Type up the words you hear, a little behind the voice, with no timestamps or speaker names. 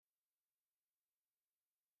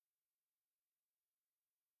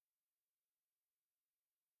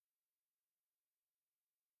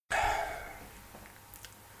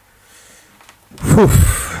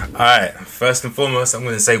Alright, first and foremost, I'm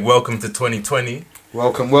going to say welcome to 2020.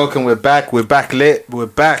 Welcome. We're back lit. We're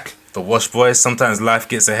back. The Wash Boys, sometimes life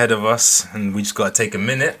gets ahead of us and we just got to take a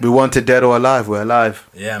minute. We wanted dead or alive, we're alive.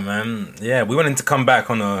 Yeah, man. Yeah, we wanted to come back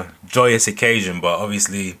on a joyous occasion, but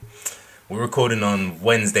obviously we're recording on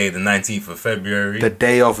Wednesday, the 19th of February. The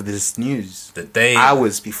day of this news. The day.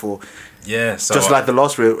 Hours before. Yeah, so. Just like the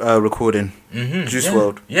last recording. Juice yeah.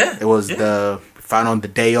 WRLD. Yeah. It was found on the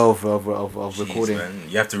day of recording. Man.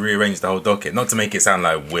 You have to rearrange the whole docket, not to make it sound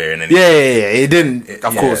like we're in any. Yeah. It didn't.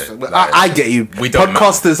 Of course, like, I get you.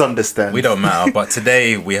 Podcasters understand. We don't matter. But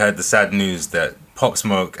today we heard the sad news that Pop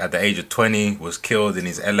Smoke, at the age of 20, was killed in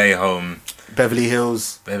his LA home, Beverly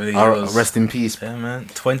Hills. Rest in peace. Yeah, man.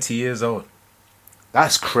 20 years old.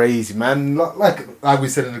 That's crazy, man. Like we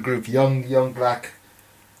said in the group, young black.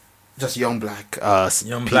 Just young black.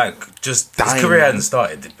 Just dying, his career man. hadn't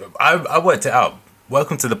started. I worked it out.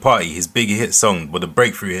 Welcome to the Party, his big hit song, the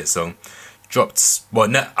breakthrough hit song, dropped. Well,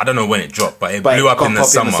 I don't know when it dropped, but it blew up in the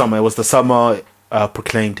summer. It was the summer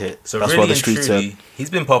proclaimed hit. So that's really what the streets said. He's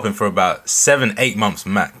been popping for about 7-8 months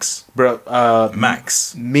max. Bro,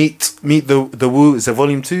 max. Meet the Woo. Is it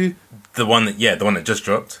volume 2? The one that just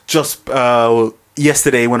dropped. Just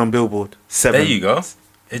yesterday went on Billboard. 7. There you go.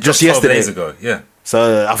 It just 12 yesterday. days ago. Yeah.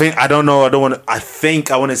 So I think I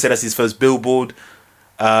want to say that's his first Billboard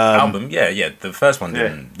album. Yeah. The first one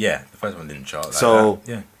didn't. Yeah, the first one didn't chart. Like so that.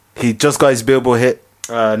 Yeah, he just got his Billboard hit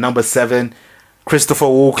number 7. Christopher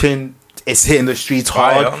Walken is hitting the streets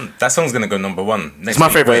hard. That song's gonna go number 1. It's my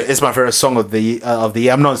favorite. It's my favorite song of the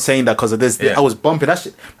year. I'm not saying that because of this. Yeah. I was bumping that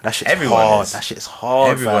shit. That shit's hard. That shit's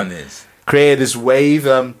hard. Everyone is created this wave.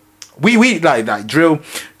 We like drill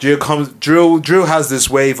has this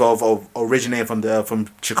wave of originating from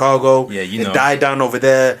Chicago. Yeah, it died down over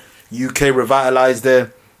there. UK revitalized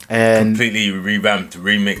it and completely revamped,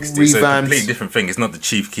 remixed. It's a completely different thing. It's not the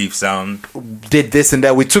Chief Keef sound. Did this and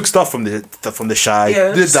that. We took stuff from the Shy.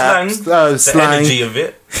 Yeah, did slang, that the energy of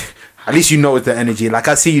it. At least you know it's the energy. Like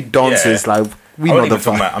I see you dances. Yeah. Like we know the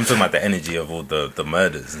fun. I'm talking about the energy of all the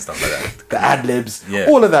murders and stuff like that. The ad libs. Yeah.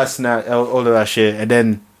 All of that shit. And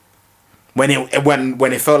then when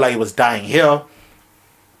it felt like it was dying here,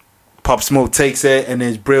 Pop Smoke takes it and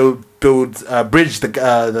then bridge the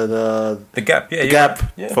gap. Yeah, the gap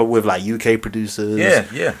with like UK producers.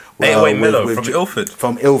 Yeah. 808 Mellow from Ilford.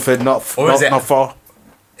 From Ilford, not far.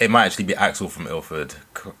 It might actually be Axel from Ilford.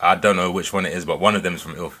 I don't know which one it is, but one of them is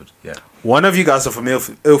from Ilford. Yeah. One of you guys are from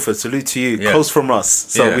Ilford. Salute to you. Yeah. Close from us.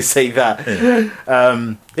 So we say that.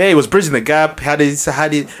 Yeah. He was bridging the gap. Had his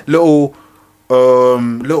little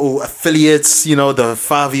affiliates, the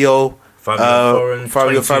Fabio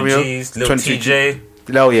G's, Lil TJ.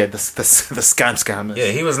 Oh yeah, the scammers.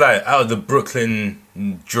 Yeah, he was like out of the Brooklyn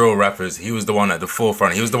drill rappers. He was the one at the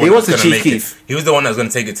forefront. He was the one. He was the Chief Keef. He was the one that was going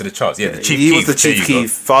to take it to the charts. Yeah, the Chief Keef. He was the Chief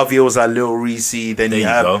Keef. Fabio was like Lil Reese. Then you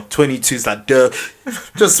have 22's like Dirk.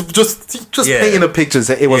 Just painting the pictures.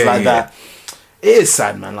 It was that. It is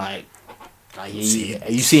sad, man. Like you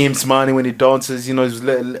see him smiling when he dances. His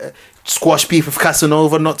little squash beef with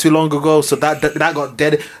Casanova not too long ago. So that got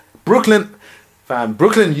dead. Brooklyn,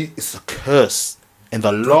 it's a curse. In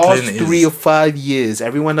the last 3 or 5 years,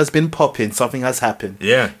 everyone has been popping. Something has happened.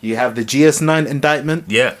 Yeah. You have the GS9 indictment.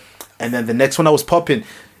 Yeah. And then the next one that was popping,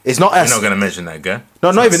 it's not as... You're not going to mention that guy?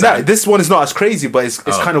 No, not even that. This one is not as crazy, but it's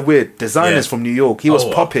kind of weird. Designers from New York. He was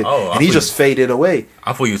popping, and he just faded away.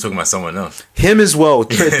 I thought you were talking about someone else. Him as well.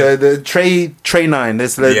 The Tray 9.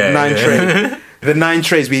 There's the 9 tray. The 9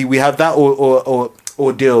 trays. We have that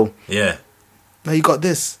ordeal. Yeah. Now you got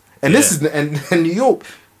this. And this is... And New York,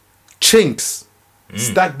 Chinks...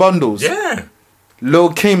 Stack Bundles. Yeah.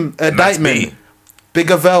 Lil Kim indictment. Big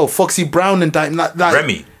Avell, Foxy Brown indictment.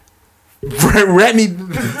 Remy.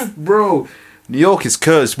 Bro. New York is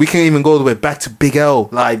cursed. We can't even go all the way back to Big L.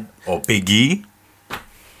 Or Big E.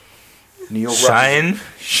 New York Shine.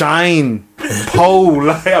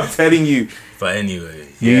 Pole. I'm telling you. But anyway.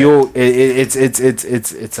 New York,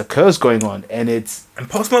 it's a curse going on. And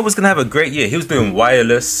Pop Smoke was going to have a great year. He was doing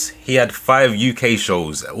Wireless. He had 5 UK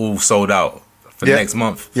shows all sold out for next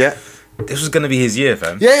month. Yeah. This was going to be his year,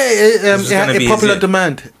 fam. Yeah, popular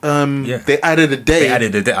demand. They added a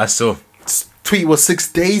day. I saw. Tweet was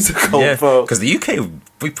 6 days ago. Yeah, because the UK,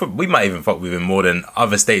 we might even fuck with him more than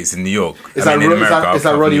other states in New York. It's like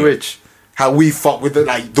Roddy Rich. How we fuck with it,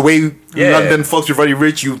 like the way London fucks with Roddy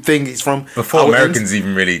Rich, you think he's from... Before Americans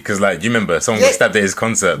even really, because do you remember, someone got stabbed at his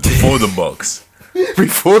concert before the box.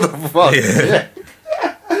 Before the box, yeah.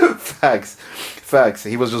 Facts.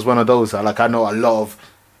 He was just one of those. I know a lot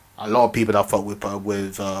of people that fuck with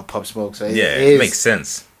Pop Smoke. So it makes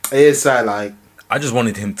sense. It is sad, like... I just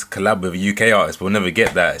wanted him to collab with a UK artist, but we'll never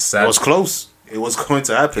get that. It's sad. It was close. It was going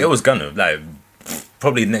to happen. It was gonna, like,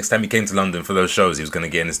 probably next time he came to London for those shows, he was gonna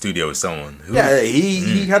get in the studio with someone.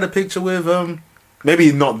 He had a picture with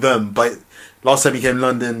maybe not them, but last time he came to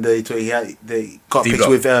London, they got a picture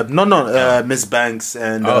with Miss Banks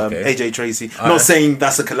and AJ Tracy. Not saying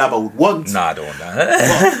that's a collab I would want. Nah, I don't want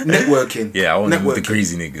that. Networking. Yeah, I want them with the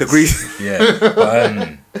greasy niggas. The greasy.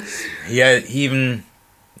 Yeah, but he even.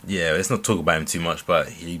 Yeah, let's not talk about him too much, but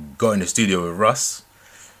he got in the studio with Russ.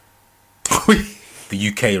 The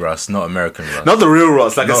UK Russ, not American Russ. Not the real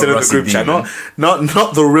Russ, like I said in the group chat.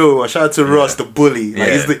 Not the real Russ. Shout out to Russ, the bully.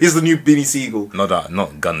 Like, he's the new Beanie Siegel. Not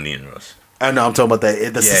Gunlean Russ. I know, I'm talking about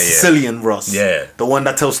the Sicilian Russ. Yeah. The one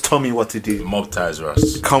that tells Tommy what to do. Mob ties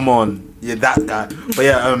Russ. Come on. Yeah, that guy. But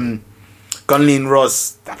yeah, Gunlean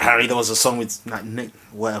Russ, apparently there was a song with like Nick,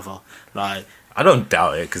 whatever. Like, I don't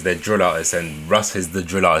doubt it because they're drill artists and Russ is the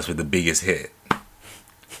drill artist with the biggest hit.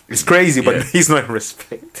 It's crazy, but he's not in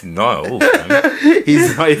respect. No, man.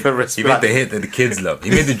 He's not even respect. He made the hit that the kids love. He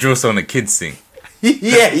made the drill song the kids sing.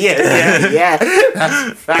 Yeah.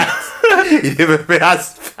 That's facts.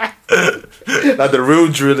 That's facts. Like the real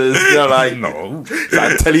drillers, they're like, no.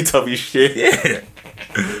 Like Teletubby shit. Yeah.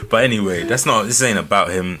 But anyway, this ain't about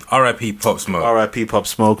him. R.I.P. Pop Smoke. R.I.P. Pop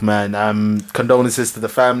Smoke, man. Condolences to the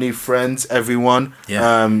family, friends, everyone.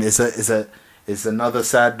 Yeah. It's another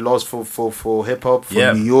sad loss for hip hop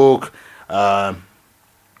from New York.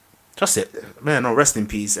 Just it, man. No, rest in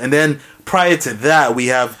peace. And then prior to that, we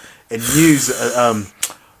have a news.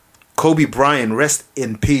 Kobe Bryant, rest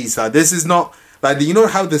in peace. This is not like, you know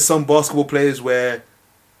how there's some basketball players where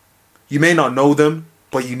you may not know them,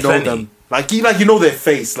 but you know them. Like you know their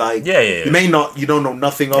face. Like you may not, you don't know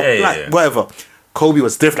nothing of whatever. Kobe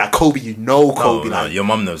was different. Like Kobe, you know Kobe. No, your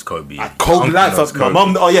mum knows Kobe. Like Kobe, my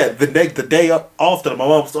mum. Oh yeah, the day after, my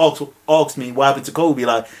mum asked me what happened to Kobe.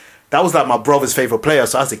 Like that was like my brother's favorite player.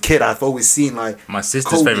 So as a kid, I've always seen like my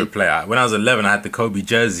sister's favorite player. When I was 11, I had the Kobe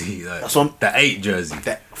jersey. Like, the 8 jersey.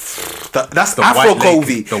 That's the Afro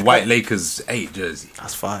Kobe. The white Lakers 8 jersey.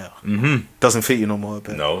 That's fire. Doesn't fit you no more.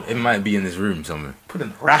 But no, it might be in this room somewhere. Put in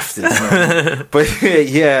the rafters. But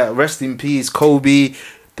yeah, rest in peace, Kobe.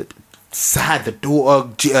 Sad, the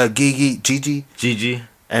daughter, Gigi.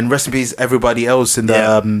 And rest in peace, everybody else in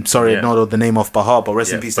the sorry, not the name off by heart, but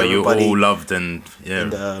rest in peace, everybody. But you all loved and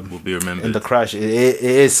will be remembered in the crash. It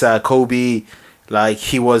is Kobe. Like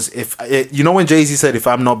he was, you know when Jay-Z said, "If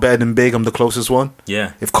I'm not better than Big, I'm the closest one."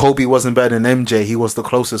 Yeah. If Kobe wasn't better than MJ, he was the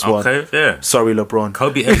closest one. Okay. Yeah. Sorry, LeBron.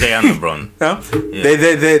 Kobe, MJ, and LeBron.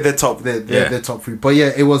 They're top. They're top 3. But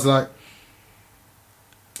yeah, it was like.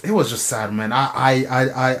 It was just sad, man.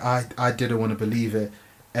 I didn't want to believe it,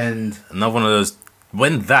 and another one of those.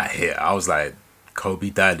 When that hit, I was like, Kobe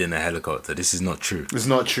died in a helicopter. This is not true. It's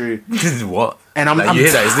not true. What? And I'm you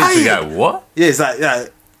hear that? It's literally like, what? Yeah, it's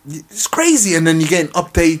like it's crazy. And then you're getting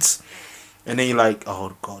updates, and then you're like,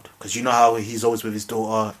 oh god, because you know how he's always with his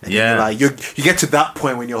daughter. And then you're like, you get to that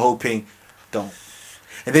point when you're hoping, don't.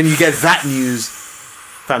 And then you get that news.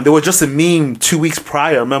 Fam, there was just a meme 2 weeks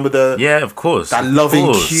prior. Remember of course. That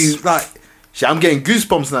loving cute, like, shit, I'm getting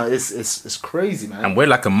goosebumps now. It's crazy, man. And we're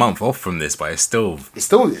like a month off from this, but it's still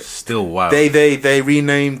wild. They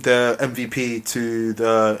renamed the MVP to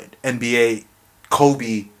the NBA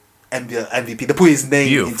Kobe MVP. They put his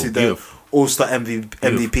name into the All-Star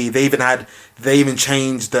MVP. They even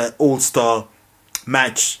changed the All-Star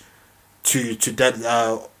match to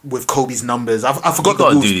that with Kobe's numbers. I forgot the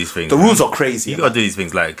rules. Do these things, the rules are crazy. You gotta do these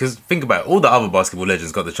things, like, because think about it, all the other basketball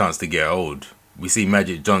legends got the chance to get old. We see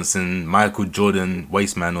Magic Johnson, Michael Jordan,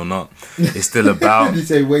 waste man or not, it's still about. You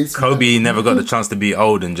say waste Kobe never got the chance to be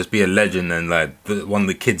old and just be a legend, and like one of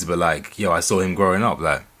the kids were like, yo, I saw him growing up,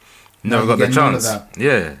 like never got the chance.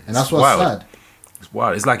 Yeah, and that's what's sad. It's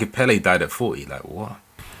wild. It's like if Pele died at 40, like what?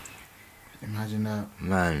 Imagine that,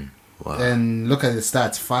 man. Wow. And look at the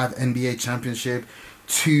stats: 5 NBA championship,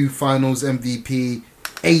 2 Finals MVP,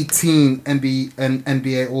 18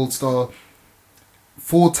 NBA All-Star,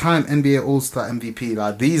 4-time NBA All-Star MVP.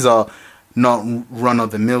 Like these are not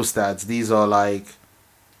run-of-the-mill stats. These are like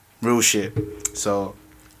real shit. So,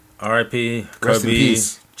 R.I.P. Kobe,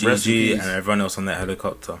 Gigi, and everyone else on that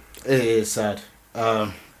helicopter. It is sad.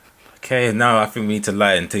 Okay, now I think we need to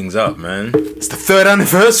lighten things up, man. It's the 3rd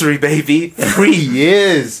anniversary, baby. 3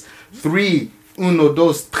 years. 3, 1,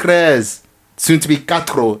 2, 3, soon to be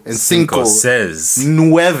 4 and 5, says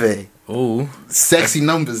 9. Oh, sexy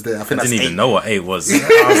numbers there. I think didn't even know what 8 was. I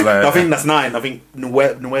was like, I think that's 9. I think 8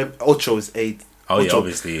 is 8. Oh yeah,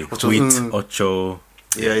 obviously. 8, 8,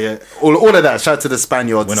 Yeah. All of that. Shout out to the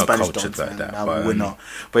Spaniards. We're not Spanish cultured dogs, like man. that. No, But, we're not.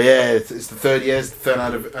 But yeah, it's the third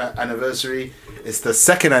anniversary. It's the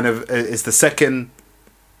second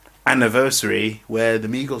anniversary where the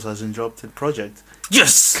Migos hasn't dropped a project.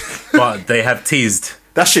 Yes! But they have teased.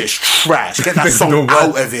 That shit's trash. Get that song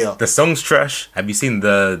out of here. The song's trash. Have you seen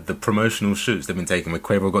the promotional shoots they've been taking where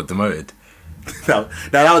Quavo got demoted? No,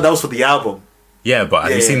 that was for the album. Yeah, but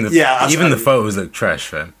have you seen even the photos look trash,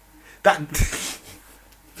 fam. That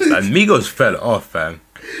like, Migos fell off, fam.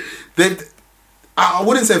 I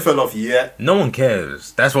wouldn't say fell off yet. No one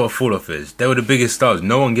cares. That's what a fall off is. They were the biggest stars.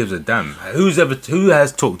 No one gives a damn. Who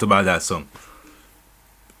has talked about that song?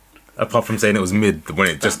 Apart from saying it was mid when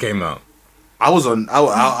it just came out. I was away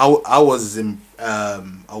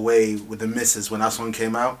with the missus when that song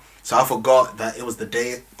came out, so I forgot that it was the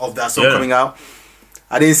day of that song coming out.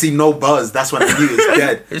 I didn't see no buzz. That's when I knew it's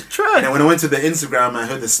dead. It's trash. And then when I went to the Instagram and I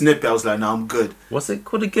heard the snippet, I was like, "No, I'm good." What's it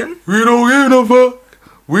called again? We don't give no fuck.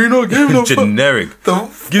 We don't give no fuck. Generic.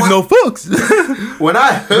 Give no fucks. When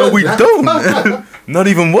I heard no, we don't. Not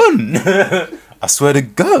even one. I swear to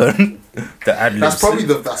God. The ad-libs. That's probably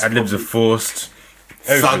ad-libs are forced.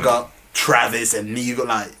 Thugger, Travis, and Nigo,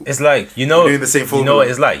 like it's like doing the same you know what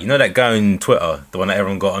it's like. You know that guy on Twitter, the one that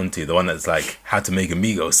everyone got onto, the one that's like how to make a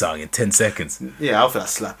Migos song in 10 seconds. Yeah, I feel like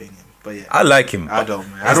slapping him, but yeah, I like him. I don't,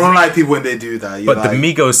 man. I don't like people when they do that. But like, the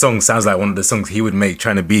Migos song sounds like one of the songs he would make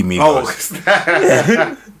trying to be Migos.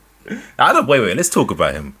 Oh, wait. Let's talk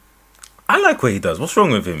about him. I like what he does. What's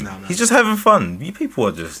wrong with him? No. He's just having fun. You people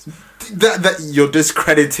are just that you're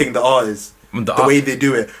discrediting the artist. The way they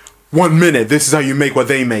do it. 1 minute. This is how you make what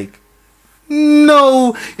they make.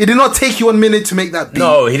 No, it did not take you 1 minute to make that beat.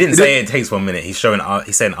 No, he didn't say it takes 1 minute. He's saying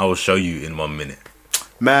I will show you in 1 minute.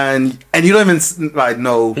 Man, and you don't even like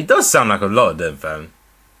know. He does sound like a lot of them, fam.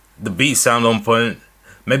 The beats sound on point.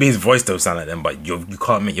 Maybe his voice don't sound like them, but you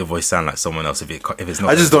can't make your voice sound like someone else if it's not.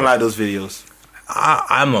 I just don't like those videos.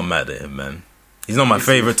 I'm not mad at him, man. He's not my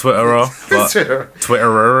favorite Twitterer, but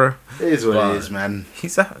Twitterer. It is what it is, man.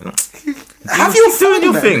 Have you doing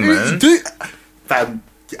your thing, man?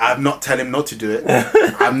 I'm not telling him not to do it.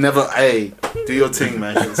 I'm never. Hey, do your thing,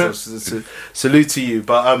 man. So, salute to you,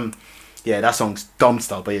 but yeah, that song's dumb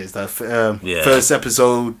stuff. But yeah, it's the first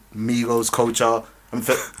episode, Migos culture.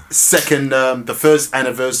 The first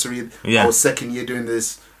anniversary. Yeah. Our second year doing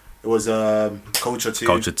this. It was Culture 2.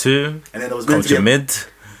 Culture 2. And then there was Culture Mid.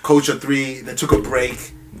 Culture 3. They took a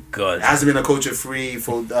break. God. It hasn't been a Culture 3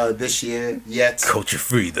 for this year yet. Culture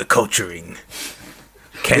 3, the culturing.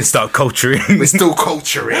 Can't stop culturing. We're still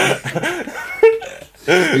culturing.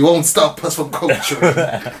 We won't stop us from culturing.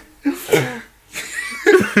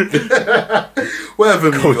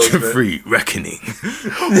 Whatever. Culture free reckoning.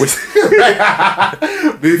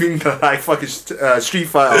 Moving to like fucking Street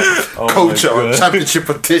Fighter Culture Championship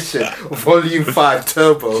Edition Volume 5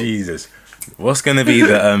 Turbo. Jesus, what's gonna be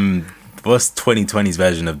the what's 2020's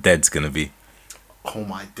version of Dead's gonna be? Oh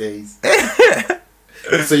my days.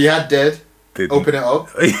 So you had Dead. Open it up.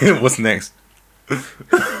 What's next?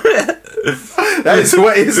 That is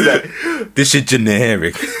what is that? This shit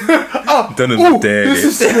generic. Don't understand it. This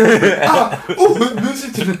is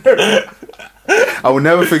generic. I will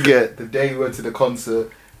never forget the day we went to the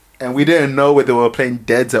concert and we didn't know whether they were playing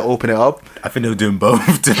Dead to open it up. I think they were doing both.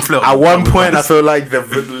 At one point, I felt like the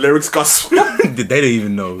lyrics got they don't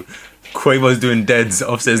even know. Quavo's doing Dead's,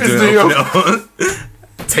 Offset's doing Open It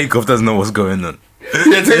Up. Takeoff doesn't know what's going on.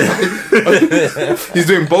 Yeah, he's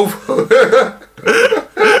doing both.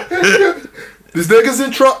 This nigga's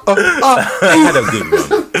in trouble. I had a good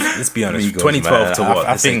run. Let's be honest. Migos, 2012 man. To what?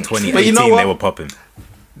 I think 2018 you know they were popping.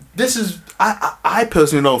 This is I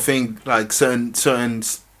personally don't think like certain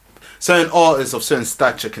artists of certain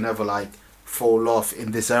stature can ever like fall off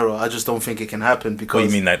in this era. I just don't think it can happen because. What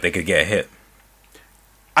do you mean like they could get a hit?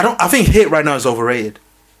 I think hit right now is overrated.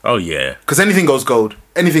 Oh yeah. Because anything goes gold,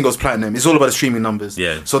 anything goes platinum. It's all about the streaming numbers.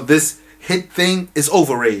 Yeah. So this hit thing is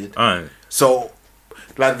overrated. Alright. So,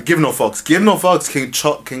 like, Give No Fucks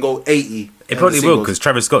can go 80. It probably will because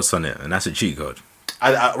Travis Scott's on it, and that's a cheat code.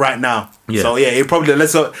 Right now. Yeah. So yeah, it probably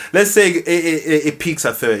let's say it peaks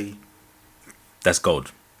at 30. That's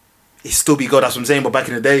gold. It still be gold. That's what I'm saying. But back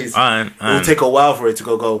in the days, it would take a while for it to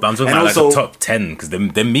go gold. But I'm talking about also, like the top 10 because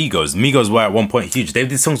them Migos were at one point huge. They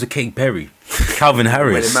did songs with Katy Perry, Calvin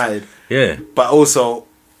Harris. When it mattered. Yeah. But also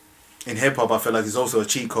in hip hop, I feel like it's also a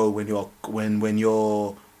cheat code when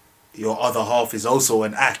your other half is also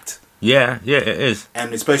an act. Yeah, it is.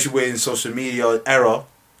 And especially in social media era,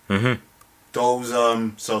 those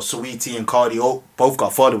so Saweetie and Cardi both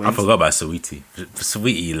got followings. I forgot about Saweetie.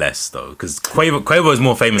 Saweetie less though, because Quavo is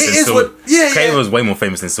more famous than Saweetie. Quavo's way more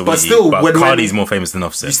famous than Saweetie, but still, Cardi's more famous than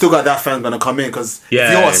Offset. You still got that fan gonna come in because if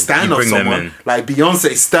you're a stan of someone like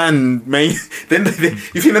Beyonce stan, man, then you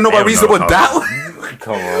think they know about Reasonable Doubt?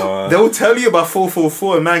 Come on. They will tell you about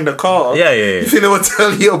 444 and Magna Carta. Yeah. You think they will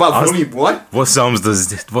tell you about Volume 1? What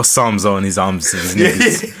psalms are on his arms?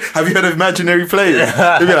 Have you heard of Imaginary Players?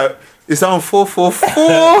 They'll be like, is that on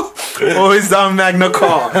 444 or is that on Magna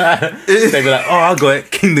Carta? They'll be like, oh, I got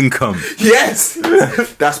it. Kingdom Come. Yes.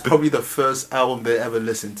 That's probably the first album they ever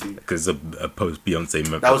listened to. Because a post Beyonce.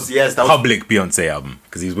 That was public Beyonce album.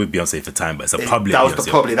 Because he was with Beyonce for time, but it's a public. That was Beyonce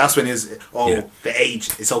the public. That's when it's the age.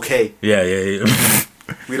 It's okay. Yeah.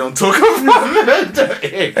 We don't talk about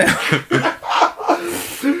it.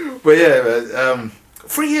 But yeah, man.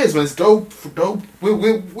 3 years, man. It's dope.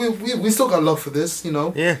 We still got love for this, you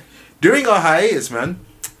know. Yeah. During our hiatus, man.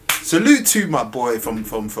 Salute to my boy from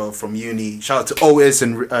uni. Shout out to Otis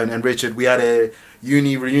and Richard. We had a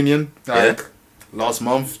uni reunion last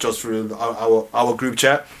month, just through our group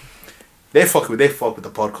chat. They fuck with the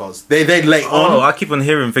podcast. They late on. Oh, I keep on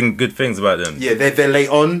hearing good things about them. Yeah, they're late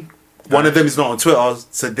on. One of them is not on Twitter,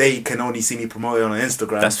 so they can only see me promote it on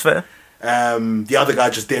Instagram. That's fair. The other guy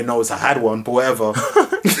just didn't notice I had one, but whatever.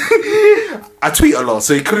 I tweet a lot,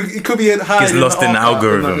 so it could be high. Gets lost in the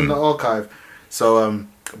algorithm in the archive. So,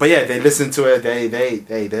 but yeah, they listen to it.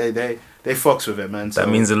 They fucks with it, man. So,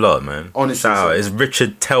 that means a lot, man. Honestly, shout out. It's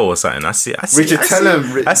Richard Tell or something. I see. I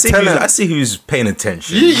see who's paying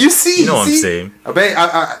attention. You see. You know what I'm saying? I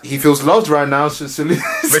bet he feels loved right now. So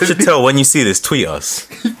Richard Tell, when you see this, tweet us.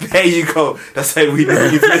 There you go. That's how we know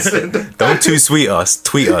you've listened. Don't too sweet us.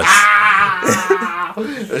 Tweet us.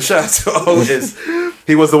 Shout out to Otis.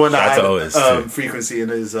 He was the one that had frequency in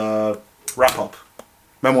his wrap up.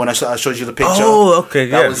 Remember when I showed you the picture? Oh, okay,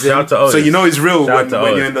 that was shout out to Otis. So you know it's real when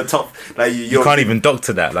you're in the top. Like you can't even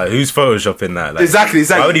doctor that. Like who's photoshopping that? Like, exactly.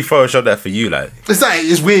 Why would he photoshop that for you? Like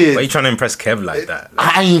it's weird. Why are you trying to impress Kev like that?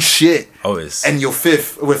 Like, I ain't shit. Otis. And you're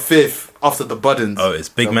fifth after the buttons. Oh, it's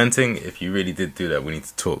big man thing. If you really did do that, we need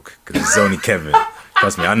to talk because it's only Kevin.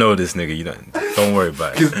 Trust me, I know this nigga. You don't worry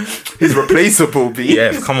about it. He's replaceable, B.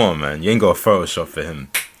 Yeah, come on, man. You ain't got a Photoshop for him.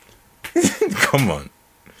 Come on.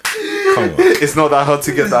 It's not that hard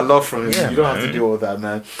to get that love from him. You don't have to do all that,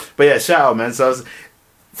 man. But yeah, shout out, man. So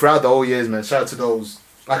throughout the whole years, man, shout out to those.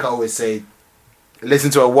 Like I always say, listen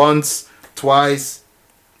to it once, twice,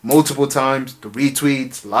 multiple times. The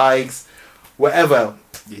retweets, likes, whatever.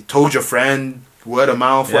 You told your friend, word of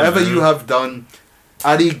mouth, whatever you have done.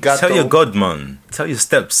 Arigato. Tell your godmon. Tell your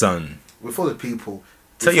stepson. We're for the people.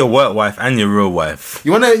 Tell your work wife and your real wife.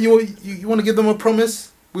 You wanna give them a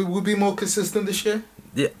promise? We will be more consistent this year.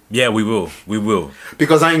 Yeah, we will.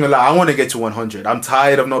 Because I ain't gonna lie, I want to get to 100. I'm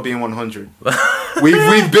tired of not being 100.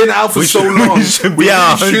 We've been out for so long. We should be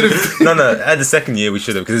out. No. At the second year we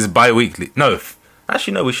should have because it's bi-weekly. No,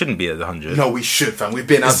 actually no, we shouldn't be at 100. No, we should, fam. We've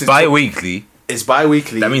been out since bi-weekly. It's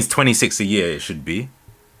bi-weekly. That means 26 a year. It should be.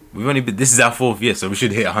 We've only been. This is our 4th year, so we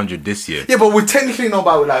should hit 100 this year. Yeah, but we're technically not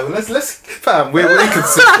let's fam. We're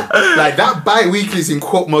inconsistent. Like that bi-weekly is in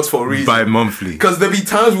quote marks for a reason. Bi-monthly. Because there'll be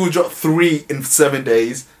times we'll drop 3 in 7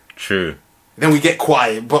 days. True. Then we get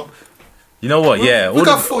quiet, but you know what? All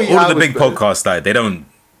of the big podcasts, like they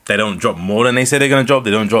don't drop more than they say they're gonna drop.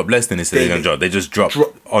 They don't drop less than they say they're gonna drop. They just drop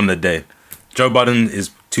on the day. Joe Budden is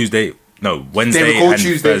Tuesday. No, Wednesday. They record and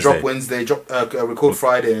Tuesday, Thursday. drop Wednesday, record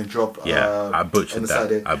Friday, and drop. I butchered that.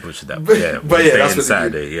 Saturday. I butchered that. Yeah, but yeah, that's what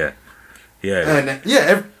Saturday.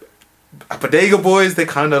 And Bodega Boys, they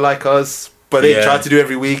kind of like us, but they try to do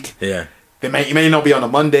every week. Yeah, it may not be on a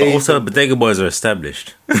Monday. But also, Bodega Boys are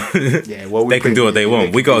established. Yeah, well, they can do what they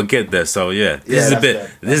want. We gotta get there. So this is a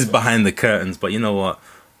bit. This is behind the curtains, but you know what?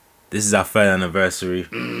 This is our 3rd anniversary.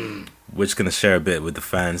 We're just gonna share a bit with the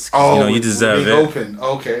fans. Oh, you deserve it. Open.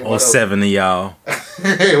 Okay. All 7 of y'all.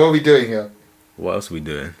 Hey, what are we doing here? What else are we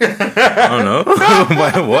doing? I don't know.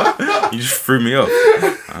 What? You just threw me off.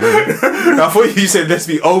 I thought you said let's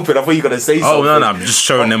be open. I thought you were gonna say something. Oh no, I'm just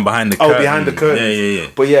showing them behind the curtain. Oh, behind the curtain. Yeah.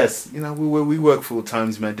 But yes, we work full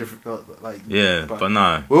times, man. Different but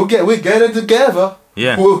nah. We'll get it together.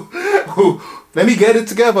 Yeah. Let me get it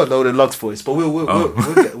together. No, the Lux voice, but we'll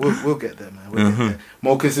get there, man. We'll get there.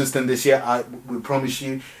 More consistent this year. We promise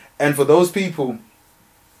you. And for those people,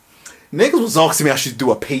 niggas was asking me I should do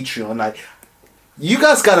a Patreon. Like, you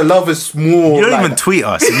guys gotta love us more. You don't even tweet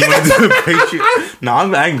us. And you want to do a Patreon? No,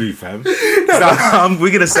 I'm angry, fam.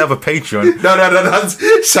 We're gonna set up a Patreon. No.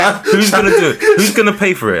 Who's gonna do it? Who's gonna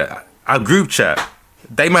pay for it? Our group chat.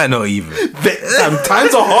 They might not even.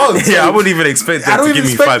 Times are hard. Yeah, I wouldn't even expect them to give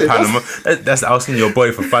me £5 a month. That's asking your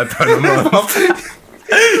boy for £5 a month.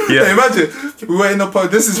 Yeah. Hey, imagine we were in the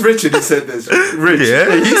pod. This is Richard. He said this. Rich.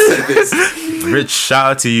 Yeah, he said this. Rich,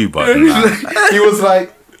 shout out to you, but he was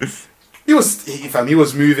like, he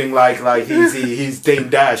was moving like he's Dame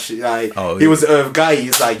Dash. Like he was a guy.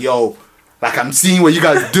 He's like, yo, like I'm seeing what you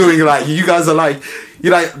guys are doing. Like you guys are like,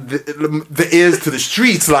 you're like the ears to the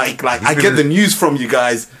streets. Like I get the news from you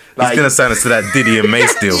guys. Like, he's gonna sign us to that Diddy and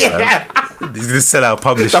Mase deal. Yeah. Man. He's gonna sell out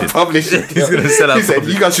publishing. He's gonna sell out. He said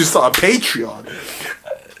you guys should start a Patreon.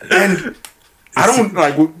 And I don't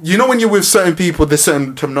like, you know, when you're with certain people, there's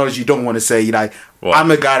certain terminology you don't want to say. Like, what?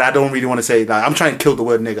 I'm a guy, I don't really want to say that. I'm trying to kill the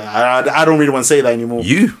word nigga. I don't really want to say that anymore.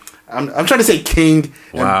 I'm trying to say king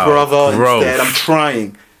and brother instead. I'm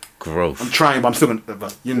trying. Growth. I'm trying, but I'm still gonna,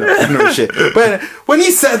 you know shit. But when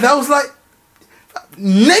he said that, I was like,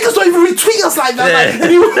 niggas don't even retweet us like that.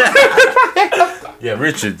 Yeah. Yeah,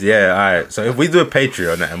 Richard, yeah, alright. So if we do a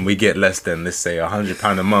Patreon and we get less than, let's say,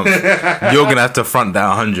 £100 a month, you're going to have to front that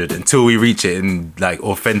 100 until we reach it in, like,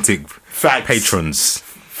 authentic patrons.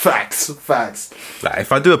 Facts. Like,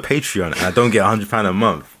 if I do a Patreon and I don't get £100 a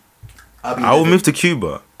month, I will move to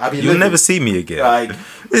Cuba. You'll never see me again. Like,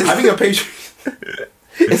 having a Patreon...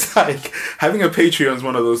 It's like, having a Patreon is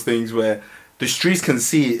one of those things where the streets can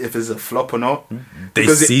see if it's a flop or not. They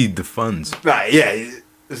see the funds. Like, yeah,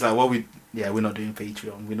 it's like, we're not doing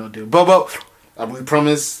Patreon. We're not doing... But we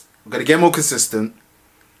promise we're going to get more consistent.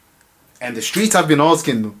 And the streets have been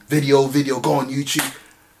asking, video, go on YouTube.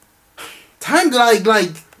 Time,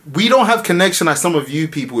 like we don't have connection like some of you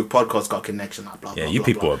people with podcasts got connection. Like, blah, yeah, blah, you blah,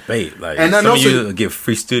 people blah. are bait. Like, and some of you get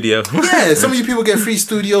free studio. Yeah, some of you people get free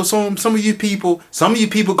studio. Some of you people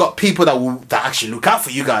got people that actually look out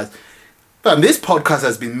for you guys. But this podcast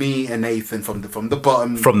has been me and Nathan from the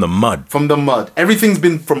bottom, from the mud. Everything's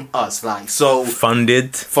been from us, like, so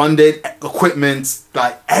funded equipment,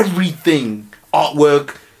 like everything,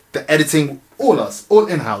 artwork, the editing, all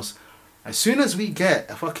in house. As soon as we get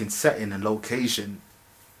a fucking setting and location,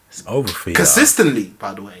 it's over for you consistently.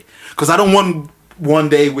 By the way, because I don't want one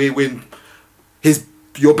day we're in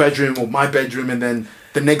your bedroom or my bedroom, and then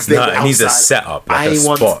the next day it needs a setup. Like I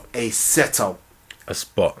want a setup, a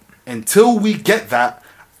spot. Until we get that,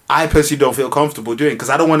 I personally don't feel comfortable doing,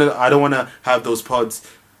 because I don't want to have those pods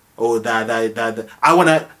or that. I want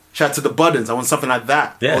to shout to the buttons. I want something like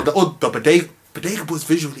that. Yeah. Or the bodega boys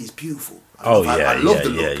visually is beautiful. I love the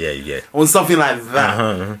look. Yeah. I want something like that.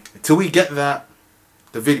 Until we get that,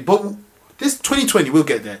 the video. But this 2020, we'll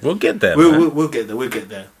get there. We'll get there. We'll get there. We'll get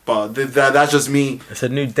there. But that's just me. It's a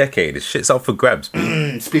new decade. This shit's up for grabs.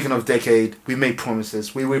 Speaking of decade, we made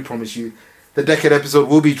promises. We will promise you. The decade episode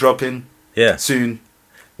will be dropping soon.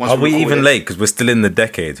 Are we even late? Because we're still in the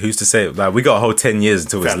decade. Who's to say? Like, we got a whole 10 years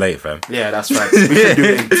until it's late, fam. Yeah, that's right. We can do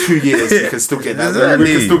it in 2 years. We can still get that. Exactly.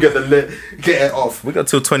 We can still get it off. We got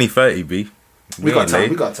till 2030, B. We got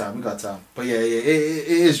time. But yeah, it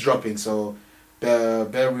is dropping. So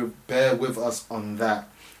bear with us on that.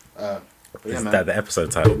 Is that the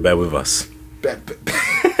episode title? Bear with us.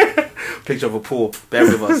 Picture of a pool. Bear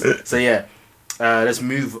with us. So yeah, let's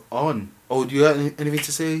move on. Oh, do you have anything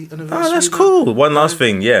to say? That's cool. One last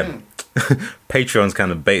thing, yeah. Patreon's kind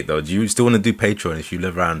of bait, though. Do you still want to do Patreon if you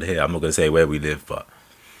live around here? I'm not going to say where we live, but...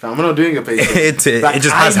 I'm not doing a Patreon. It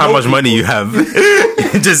just has how much money you have.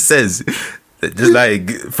 It just says... Just like,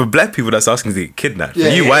 for black people, that's asking to get kidnapped. For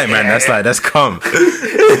you white man, that's calm.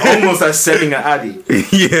 It's almost like selling an addy.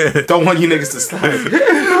 Yeah. Don't want you niggas to slide.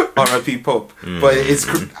 R.I.P. Pop. But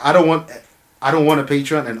I don't want a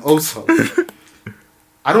Patreon, and also...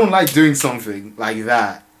 I don't like doing something like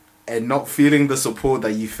that and not feeling the support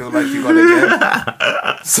that you feel like you're gonna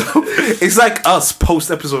get. So it's like us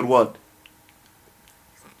post episode 1.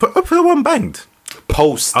 Episode 1 banged.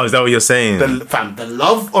 Post. Oh, is that what you're saying? The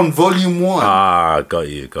love on volume 1. Ah, got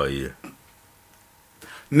you. Niggas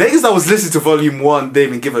that was listening to volume 1 didn't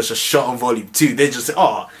even give us a shot on volume 2. They just said,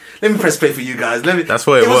 let me press play for you guys. That's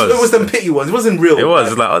what it was. It was them pity ones. It wasn't real. It was.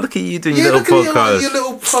 It was like, look at you doing your little podcast. Your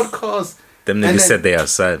little podcast. Them niggas said they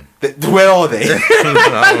outside. Where are they?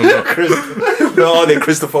 Where are they,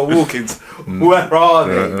 Christopher Walkins? Where are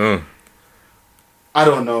they? I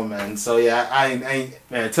don't know, man. So yeah, I man,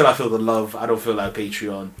 until I feel the love, I don't feel like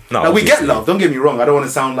Patreon. No, like, we get love. Don't get me wrong. I don't want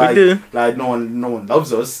to sound like no one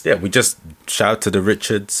loves us. Yeah, we just shout out to the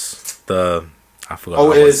Richards, I forgot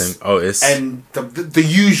Otis, and the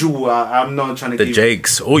usual. I'm not trying to the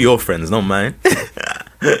Jakes, all your friends, not mine.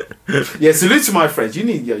 Yeah, salute to my friends. You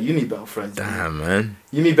need better friends. Damn, man.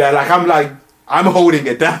 You need better. Like I'm holding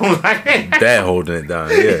it down. They're holding it down.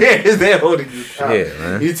 Yeah, yeah, they're holding it down. Yeah,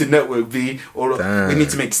 man. You need to network B, or we need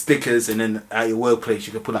to make stickers, and then at your workplace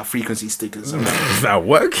you can put out frequency stickers. At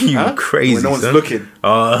work, you crazy? When no one's looking.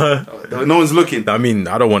 When no one's looking. I mean,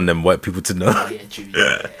 I don't want them white people to know. Oh, yeah, true.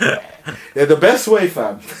 Yeah, the best way,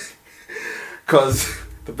 fam. Because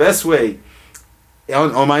the best way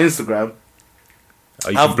on my Instagram. Oh,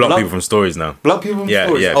 you can block people from stories now. Block people from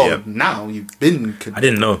stories. Yeah. Now you've been. I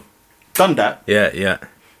didn't know. Done that. Yeah.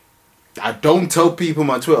 I don't tell people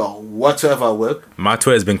my Twitter whatsoever at work. My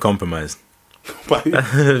Twitter's been compromised.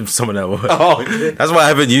 Someone at work. Oh, yeah. That's why I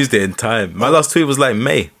haven't used it in time. My last tweet was like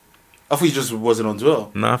May. I thought you just wasn't on Twitter.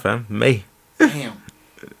 Nah, fam. May. Damn.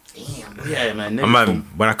 Yeah, man.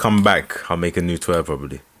 When I come back, I'll make a new Twitter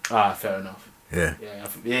probably. Fair enough. Yeah.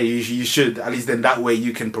 You should. At least then that way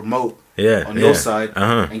you can promote on your side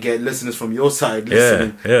and get listeners from your side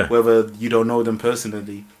listening, whether you don't know them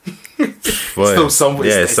personally. Well, something.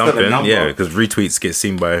 Yeah, because retweets get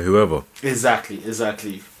seen by whoever. Exactly.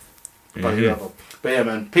 By whoever. But yeah,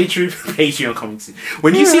 man, Patreon coming soon.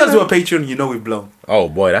 When you see us do a Patreon, you know we've blown. Oh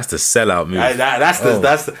boy, that's the sellout move.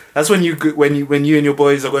 That's when you and your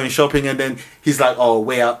boys are going shopping, and then he's like, "Oh,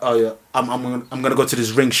 wait, I'm gonna go to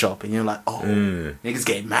this ring shop," and you're like, "Oh, niggas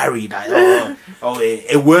getting married." Like,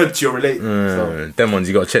 it worked. You're related. So. Them ones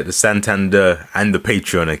you gotta check the Santander and the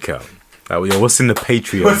Patreon account. Like, yo, what's in the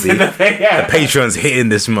Patreon? The Patreon's hitting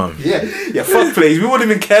this month. Yeah. Fuck plays. We wouldn't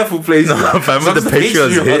even care for plays. No, fam, but the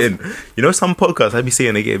Patreon's hitting. You know, some podcasts I be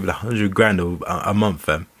seeing they get $100,000 a month,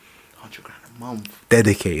 fam. $100,000 a month.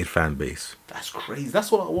 Dedicated fan base. That's crazy.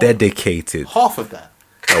 That's what I want. Dedicated. Half of that.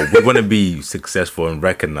 We want to be successful and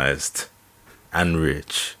recognized and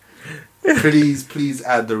rich. Please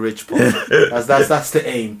add the rich part. That's the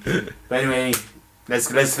aim. But anyway,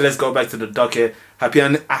 let's go back to the docket.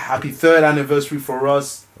 Happy third anniversary for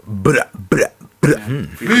us. Boosie.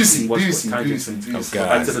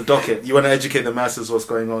 Back to the docket. You want to educate the masses what's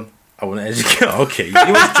going on? I want to educate. Okay, you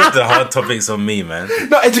always drop the hard topics on me, man.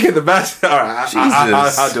 No, educate the masses. All right,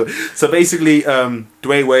 I'll do it. So basically,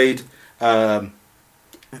 Dwayne Wade.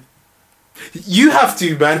 You have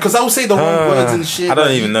to, man, because I will say the wrong words and shit. I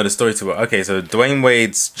don't even know the story too well. Okay, so Dwayne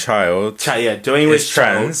Wade's child. Dwayne Wade's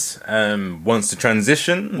trans. Wants to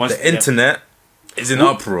transition. The internet is in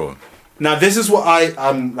uproar. Now, this is what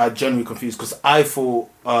I'm like genuinely confused, because I thought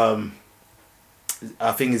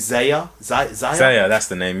I think it's Zaya. Zaya, that's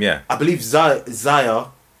the name. Yeah. I believe Zaya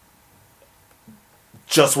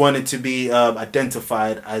just wanted to be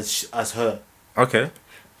identified as her. Okay.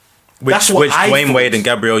 Which Dwayne Wade and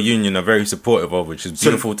Gabrielle Union are very supportive of, which is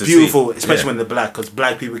beautiful to see. Beautiful, especially when they're black, because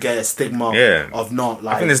black people get a stigma of not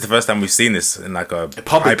like. I think this is the first time we've seen this in like a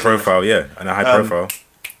high profile, and a high profile.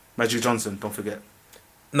 Magic Johnson, don't forget.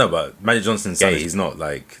 No, but Magic Johnson's gay. He's not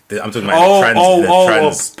like. I'm talking about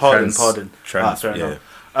trans. Pardon. Fair enough.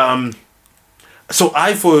 So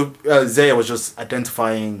I thought Zaya was just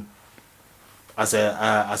identifying as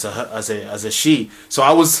a she. So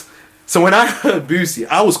when I heard Boosie,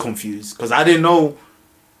 I was confused because I didn't know.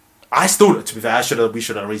 To be fair, we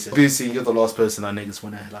should have researched. Boosie, you're the last person I niggas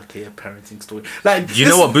want to like hear a parenting story. Like, you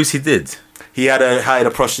know what Boosie did? He hired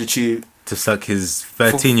a prostitute to suck his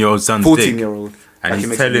 13-year-old son's 14-year-old, and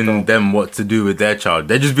he's telling them what to do with their child.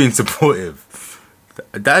 They're just being supportive.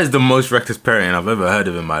 That is the most reckless parenting I've ever heard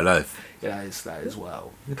of in my life. Yeah, that is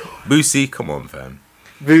wow. Boosie, come on, fam.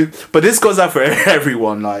 But this goes out for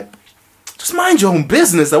everyone. Like, just mind your own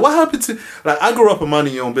business. Like, what happened to... Like, I grew up in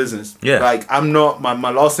minding your own business. Yeah. Like, I'm not... My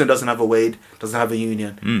last name doesn't have a Wade, doesn't have a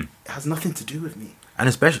Union. It has nothing to do with me. And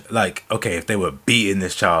especially, like, okay, if they were beating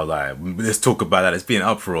this child, like, let's talk about that. It's being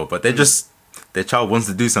uproar. But they're just... Their child wants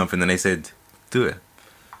to do something, and they said, do it.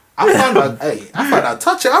 I found out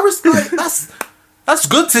touching. I was like, that's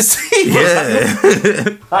good to see.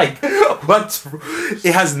 Yeah. Like, what?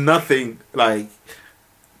 It has nothing, like...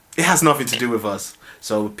 It has nothing to do with us.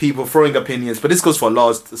 So people throwing opinions, but this goes for a lot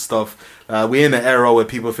of stuff. We're in an era where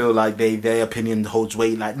people feel like their opinion holds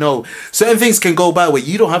weight. Like, no, certain things can go by where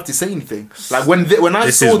you don't have to say anything. Like when I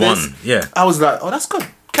saw this, I was like, oh, that's good.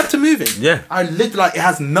 Kept it moving. Yeah, I literally like it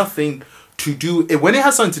has nothing to do. When it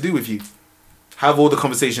has something to do with you, have all the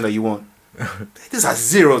conversation that you want. This has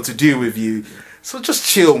zero to do with you. So just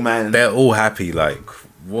chill, man. They're all happy. Like,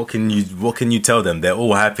 what can you tell them? They're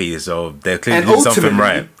all happy, so they're clearly doing something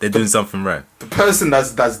right. They're doing something right. The person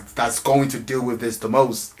that's going to deal with this the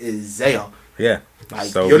most is Zaya. Yeah. Like,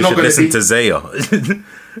 so you're not going to listen to Zaya.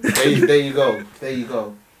 There you go.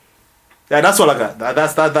 Yeah, that's what I got.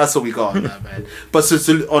 That's what we got on that, man. But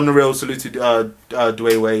on the real, salute to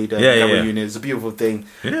Dwayne Wade and Gabrielle Union. It's a beautiful thing.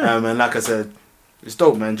 Yeah. And like I said, It's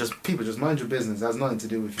dope, man. People just mind your business. That's nothing to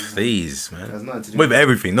do with you. Please, man. That's nothing to do with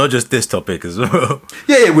everything, not just this topic as well.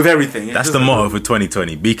 Yeah, with everything. That's the motto for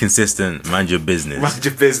 2020. Be consistent, mind your business. Mind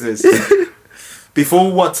your business.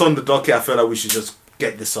 Before what's on the docket, I feel like we should just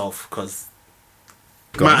get this off because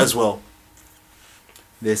might as well.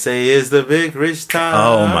 They say it's the big rich time.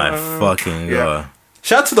 Oh my fucking god.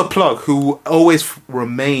 Shout out to the plug who always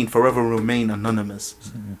forever remain anonymous.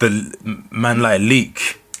 The man like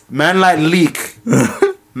leak. Man like leak.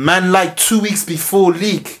 Man like 2 weeks before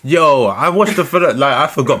leak. Yo, I watched the film. Like I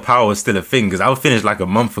forgot Power was still a thing because I finished like a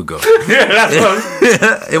month ago. Yeah, that's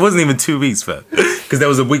what it wasn't even 2 weeks, fam. Because there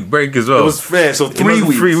was a week break as well. It was fair, so 3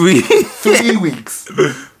 weeks. 3 weeks. 3 weeks.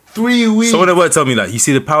 3 weeks. Someone at work told me like, you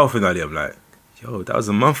see the Power finale? I'm like, yo, that was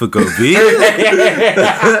a month ago, B.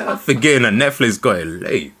 Forgetting that Netflix got it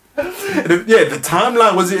late. Yeah, the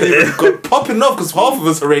timeline wasn't even popping off because half of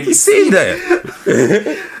us already seen that.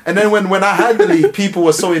 And then when I had the leak, people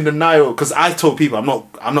were so in denial because I told people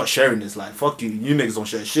I'm not sharing this. Like, fuck you niggas don't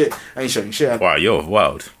share shit. I ain't sharing shit. Wow, you're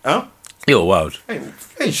wild. Huh? You're wild. I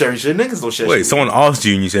ain't sharing shit. Niggas don't share shit. Wait, someone asked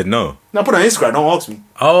you and you said no? No, I put it on Instagram. Don't ask me.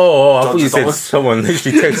 Oh, I thought you said someone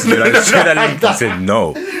literally texted you like, share that link and said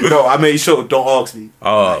no. No, I made sure don't ask me.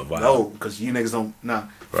 Oh, like, wow. No, because you niggas don't. Nah,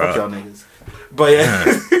 fuck y'all niggas. But yeah,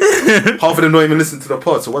 half of them don't even listen to the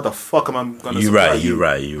pod. So what the fuck am I gonna? You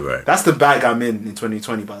right. That's the bag I'm in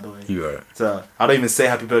 2020, by the way. You right. So I don't even say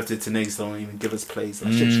happy birthday to niggas. Don't even give us plays.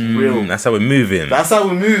 That shit's real. That's how we're moving. That's how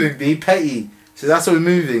we're moving. Be petty. So that's how we're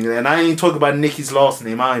moving. And I ain't talking about Nicki's last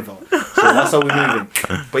name either. So that's how we're moving.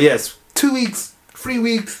 But yes, 2 weeks, 3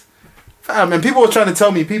 weeks. Fam, and people were trying to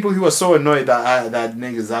tell me, people who are so annoyed that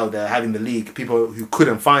niggas out there having the leak, people who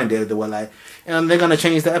couldn't find it, they were like, and they're gonna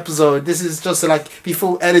change the episode. This is just like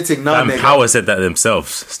before editing. Now, Power said that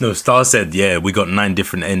themselves. No, Star said, yeah, we got 9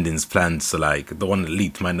 different endings planned. So like the one that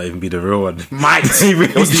leaked might not even be the real one. Might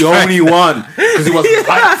it was the only one because it was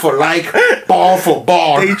like for like, bar for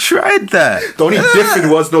bar. They tried that. The only difference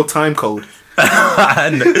was no time code.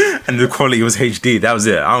 and the quality was HD. That was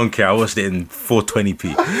it. I don't care. I watched it in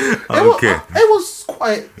 420p. I don't care. It was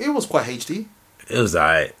quite HD. It was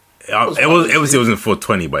alright. It wasn't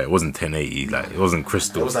 420, but it wasn't 1080. Like it wasn't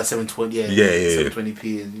crystal. It was like 720. Yeah,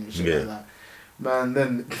 720p and shit like that. Man,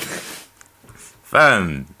 then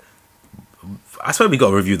fam, I swear we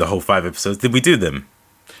got to review the whole 5 episodes. Did we do them?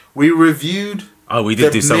 We reviewed. Oh, we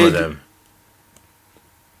did do some of them.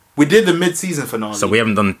 We did the mid-season finale. So we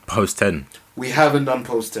haven't done post 10. We haven't done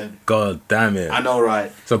post 10. God damn it. I know,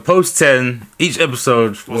 right? So post 10, each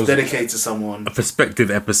episode was dedicated to someone. A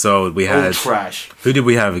perspective episode. We had trash. Who did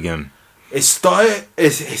we have again? It started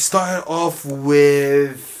off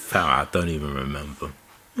with I don't even remember.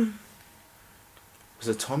 Was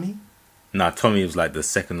it Tommy? Nah, Tommy was like the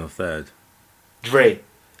second or third. Dre.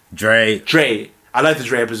 I like the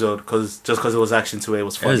Dre episode because it was action to it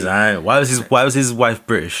was funny. It was alright. Why was his wife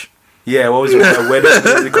British? Yeah, what was where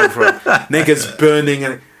did it come from? Niggas burning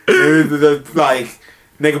and like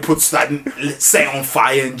nigga puts like set on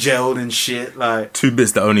fire and gelled and shit like 2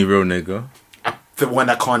 bits the only real nigga. The one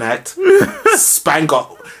that can't act.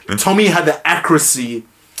 Tommy had the accuracy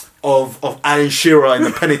of Alan Shearer in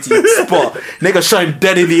the penalty spot. Nigga shot him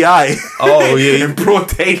dead in the eye. Oh yeah, in broad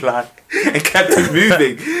daylight. And kept him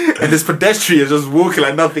moving. And this pedestrian just walking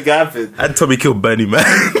like nothing happened. And Tommy killed Bernie, man.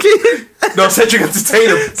 No, Cedric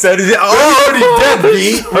entertained him. Already dead,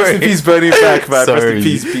 B. Rest in peace, Bernie back, man. Sorry. Rest in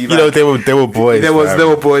peace, B. You know, they were boys. They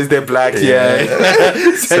were boys, they're black, yeah.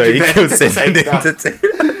 So he killed Cedric the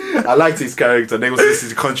Entertainer. I liked his character. This is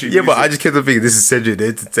the country music. But I just kept on thinking, this is Cedric the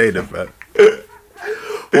Entertainer, man.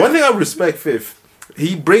 One thing I respect Fifth,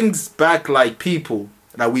 he brings back like people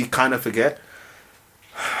that we kind of forget.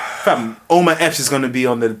 Fam, Omar Epps is going to be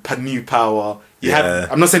on the new Power.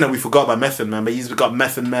 I'm not saying that we forgot about Method Man, but he's got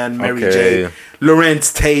Method Man, Mary J,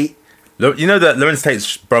 Lawrence Tate. You know that Lawrence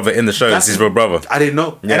Tate's brother in the show is his real brother. I didn't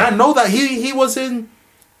know. Yeah. And I know that he was in...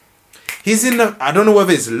 He's in the... I don't know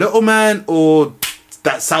whether it's Little Man or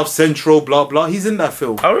that South Central, blah, blah. He's in that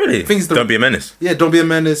film. Oh, really? Don't Be a Menace. Yeah, Don't Be a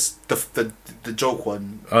Menace. The joke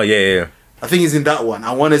one. Oh, yeah. I think he's in that one.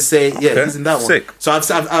 I want to say, he's in that one. Sick. So I've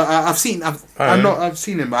seen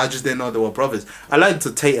him, but I just didn't know they were brothers. I liked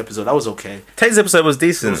the Tate episode. That was okay. Tate's episode was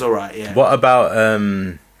decent. It was alright. Yeah. What about I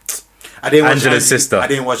didn't watch Angela's sister? I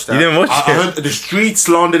didn't watch that. You didn't watch it? I heard the street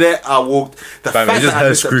slandered it. I walked. I just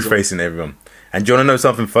heard screw facing everyone. And do you want to know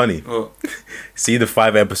something funny? Oh. See the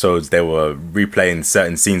 5 episodes, they were replaying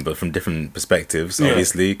certain scenes, but from different perspectives,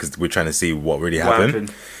 obviously, because we're trying to see what really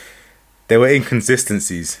happened. There were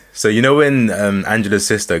inconsistencies. So you know when Angela's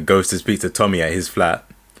sister goes to speak to Tommy at his flat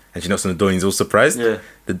and she knocks on the door and he's all surprised? Yeah.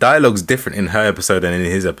 The dialogue's different in her episode than in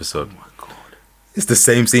his episode. Oh my God. It's the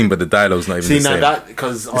same scene, but the dialogue's not even the same. See, now that...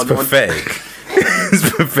 Because it's pathetic.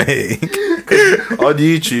 It's pathetic. On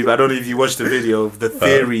YouTube, I don't know if you watched the video of the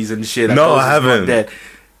theories and shit. No, I haven't.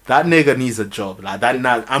 That nigga needs a job. Like that.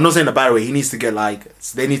 I'm not saying the bad way. He needs to get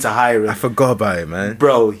they need to hire him. I forgot about it, man.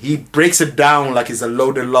 Bro, he breaks it down like it's a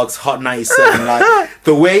Loaded Locks Hot 97. Like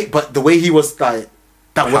the way he was like,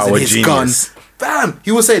 that Power wasn't his genius. Gun. Bam!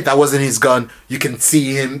 He will say that wasn't his gun. You can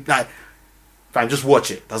see him like. Fam, just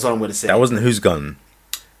watch it. That's what I'm gonna say. That wasn't whose gun.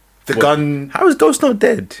 The gun. How is Ghost not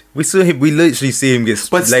dead? We saw him. We literally see him get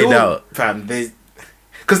laid out. Fam,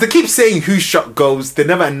 because they keep saying who shot Ghost. They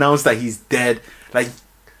never announced that he's dead. Like,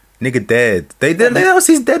 nigga dead. They announced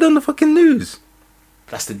he's dead on the fucking news.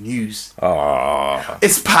 That's the news. Oh,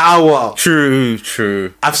 it's power. True.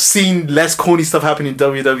 I've seen less corny stuff happen in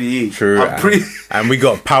WWE. True. And we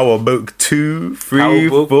got Power Book 2, 3,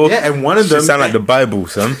 4. Yeah, and one of them sound like the Bible,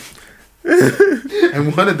 son.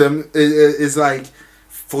 And one of them is like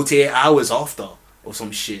 48 hours after or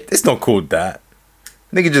some shit. It's not called that.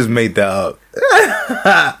 Nigga just made that up.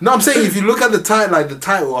 No, I'm saying if you look at the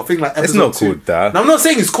title, I think like episode it's not 2. Called that. No, I'm not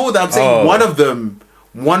saying it's called that. I'm saying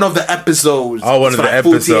one of the episodes. Oh, one of the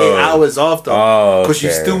episodes. 48 hours after. Oh, because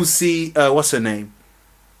you still see what's her name,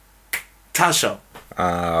 Tasha.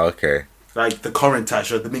 Okay. Like the current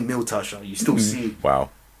Tasha, the McMill Tasha. You still see. Wow.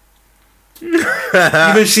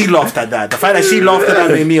 Even she laughed at that. The fact that she laughed at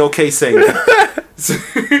that made me okay saying that.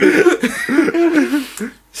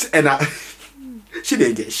 And she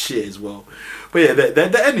didn't get shit as well. But yeah,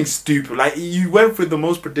 the ending's stupid. Like, you went for the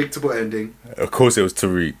most predictable ending. Of course it was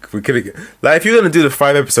Tariq. We could like, if you're gonna do the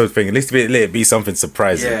 5 episode thing, at least let it be something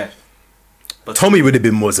surprising. Yeah. But Tommy would have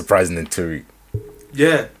been more surprising than Tariq.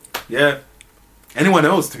 Yeah. Anyone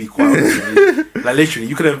else, to be quite honest. Like, literally,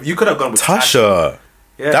 you could have gone with Tasha.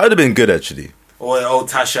 Yeah. That would have been good, actually. Or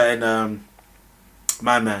Tasha and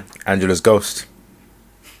my man Angela's ghost.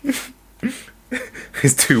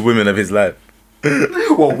 His 2 women of his life.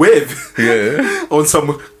 Well, with on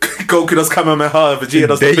some Goku does Kamehameha, Vegeta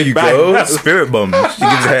does the Big Bang. Go. Spirit bomb. She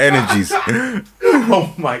gives her energies.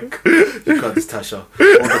 Oh my god! You got this, Tasha. All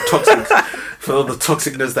the toxic, for all the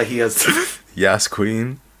toxicness that he has. Yes,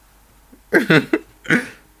 queen.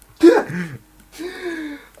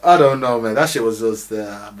 I don't know, man. That shit was just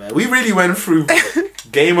man. We really went through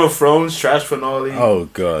Game of Thrones trash finale. Oh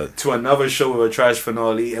god. To another show with a trash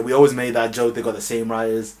finale, and we always made that joke. They got the same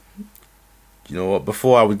writers. You know what?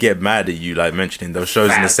 Before I would get mad at you, like mentioning those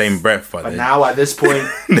shows in the same breath, but now at this point,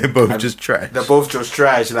 they're both just trash. They're both just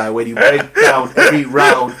trash. Like when you break down every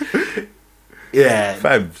round, yeah.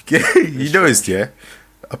 Fam, you noticed, yeah.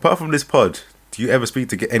 Apart from this pod, do you ever speak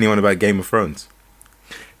to anyone about Game of Thrones?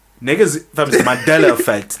 Niggas, fam, it's the Mandela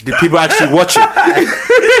effect. Did people actually watch it?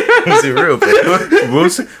 Was it real?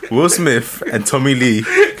 Will Smith and Tommy Lee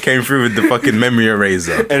came through with the fucking memory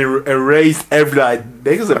eraser and erased every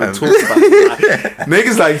niggas have been talking about it.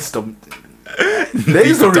 Niggas like stop.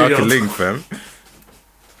 Niggas don't really know. Link, fam.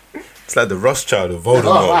 It's like the Rothschild of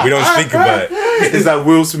Voldemort. We don't speak about it. It's like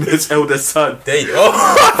Will Smith's eldest son. There you go.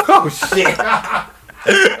 Oh shit.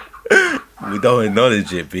 We don't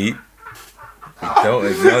acknowledge it, B. Don't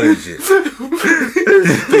acknowledge it.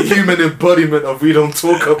 The human embodiment of we don't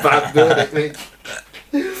talk about that.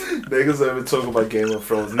 Niggas don't even talk about Game of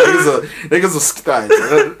Thrones. Niggas are skies.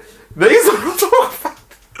 Niggas don't talk about.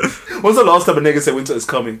 When's the last time a nigga said winter is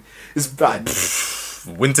coming? It's bad.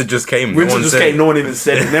 Winter just came. Winter just came. No one even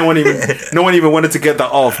said it. No one even wanted to get that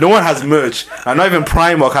off. No one has merch. And not even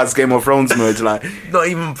Primark has Game of Thrones merch. Like, not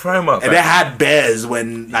even Primark. And they had bears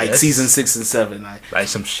when season 6 and 7. Like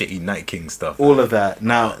some shitty Night King stuff. All of that.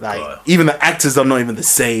 Now, even the actors are not even the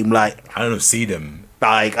same. Like, I don't see them.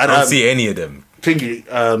 Like, I don't see any of them. Thingy,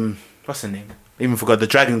 what's her name? I even forgot the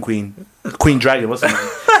Dragon Queen. Queen Dragon. What's her name?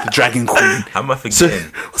 The Dragon Queen. How am I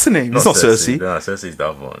forgetting? What's her name? It's not Cersei. No, Cersei's the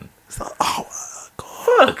other one. It's not. Oh.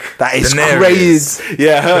 Fuck. That is crazy.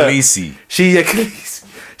 Yeah, her. Khaleesi.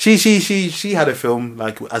 She had a film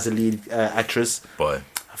like as a lead actress. Boy.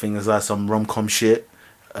 I think it was like some rom-com shit.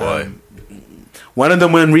 Boy. One of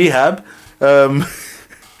them went in rehab.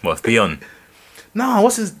 What, Theon? No,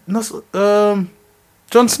 what's his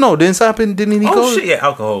Jon Snow, didn't happen, didn't he go? Oh shit, yeah,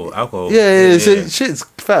 alcohol. Yeah. Shit's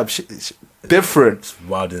fab. Shit, different. It's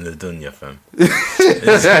wild in the dunya, fam.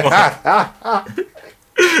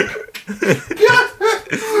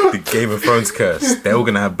 The Game of Thrones curse. They're all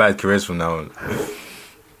gonna have bad careers from now on.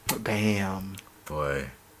 Damn. Boy.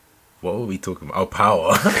 What were we talking about? Oh,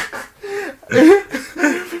 power.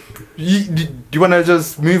 Do you want to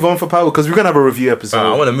just move on for power? Because we're going to have a review episode.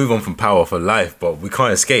 I want to move on from power for life, but we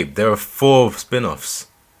can't escape. There are 4 spin-offs.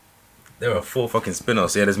 There are 4 fucking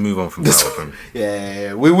spin-offs. Yeah, let's move on from Power. From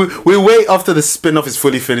yeah. We wait after the spin-off is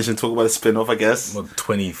fully finished and talk about the spin-off, I guess. Well,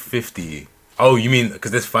 2050. Oh, you mean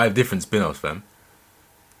because there's 5 different spin-offs, fam?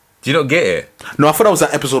 Do you not get it? No, I thought that was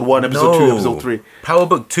like episode 1, episode 2, episode 3. Power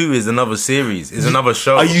Book 2 is another series. Is another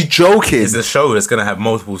show. Are you joking? It's a show that's gonna have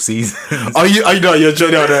multiple seasons. Are you? No, you're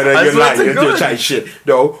joking. No, you're lying. You're chatting shit.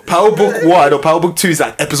 No, Power Book 1 or Power Book 2 is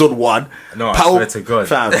like episode 1. No, I swear to God,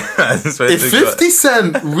 fam. If 50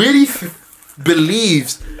 Cent really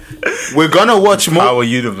believes we're gonna watch more Power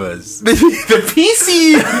Universe, the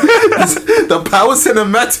PC, the Power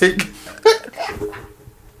Cinematic.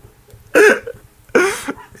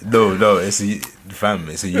 No, it's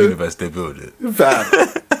a universe they build it. Fam.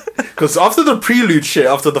 Because after the prelude shit,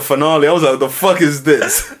 after the finale, I was like, the fuck is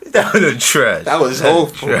this? That was trash. That was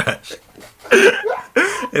awful. Trash.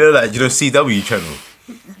 Like, CW channel.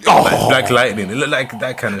 Oh. Like Black Lightning. It looked like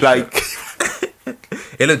that kind of shit.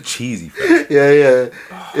 It looked cheesy, fam. Yeah.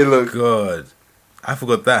 It looked... God. I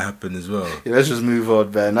forgot that happened as well. Yeah, let's just move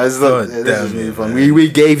on, man. Let's just move on. We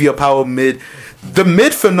gave you a Power mid. The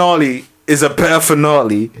mid finale is a better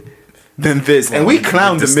finale than this. And we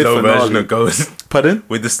clowned the mid finale. Version of Ghost. Pardon?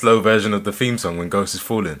 With the slow version of the theme song when Ghost is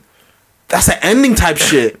falling. That's an ending type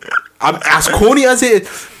shit. As corny as it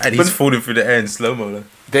is. And he's falling through the air in slow-mo.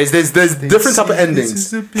 There's different type of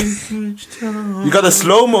endings. You got the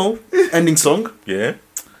slow-mo ending song. Yeah.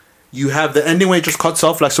 You have the ending where it just cuts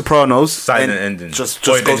off like Sopranos. Silent ending. Just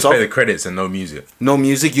goes off. Play the credits and no music. No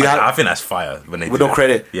music. I think that's fire when they with no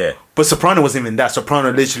credit. Yeah. But Soprano wasn't even that.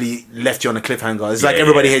 Soprano literally left you on a cliffhanger. It's like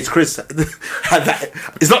Everybody Hates Chris had that.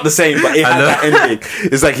 It's not the same, but it had that ending.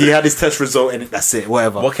 It's like he had his test result and that's it.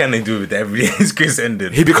 Whatever. What can they do with the Everybody Hates Chris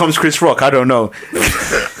ending? He becomes Chris Rock. I don't know.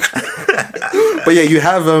 But yeah, you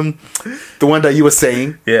have the one that you were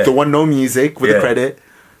saying. Yeah. The one no music with the credit.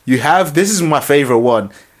 You have, this is my favorite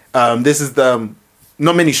one. This is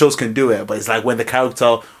not many shows can do it, but it's like when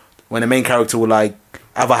the main character will like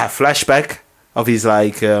ever have flashback of his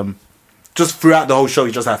like just throughout the whole show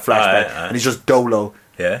he just had flashback and he's just dolo.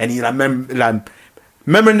 Yeah. And he remember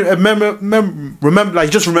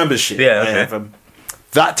like just remembers shit. Yeah. Okay.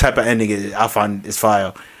 That type of ending I find is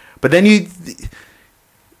fire. But then you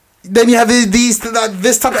have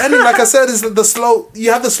this type of ending. Like I said, is the slow.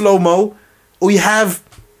 You have the slow-mo, or you have.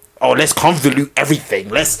 Oh, let's convolute everything.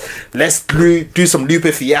 Let's do some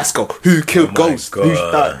Lupe fiasco. Who killed Ghost? Who's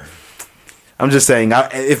that? I'm just saying,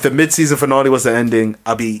 if the mid-season finale was the ending,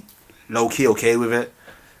 I'd be low-key okay with it.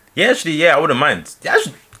 Yeah, actually, I wouldn't mind.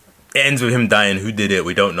 It ends with him dying. Who did it?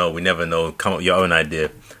 We don't know. We never know. Come up with your own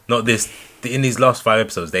idea. Not this. In these last 5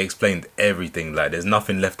 episodes, they explained everything. Like, there's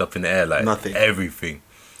nothing left up in the air. Like, nothing. Everything.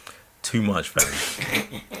 Too much,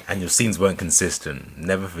 fam. And your scenes weren't consistent.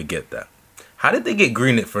 Never forget that. How did they get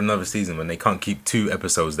greenlit for another season when they can't keep 2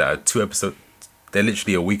 episodes that are 2 episodes? They're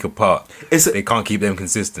literally a week apart. They can't keep them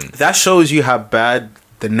consistent. That shows you how bad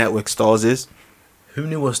the network Stars is. Who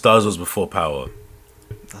knew what Stars was before Power?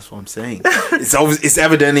 That's what I'm saying. It's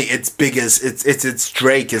evidently its biggest. It's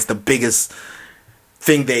Drake is the biggest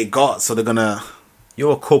thing they got. So they're gonna.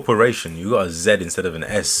 You're a corporation. You got a Z instead of an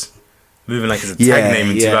S. Moving like it's a tag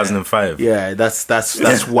name in 2005. Yeah,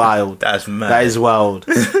 that's wild. That's mad. That is wild.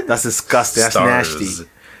 That's disgusting. That's nasty.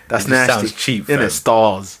 That's nasty. Sounds cheap. In it,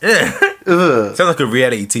 Stars. Yeah. Sounds like a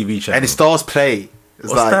reality TV channel. And it's Stars Play.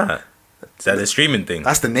 What's that? Is that the streaming thing?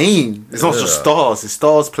 That's the name. It's not just Stars. It's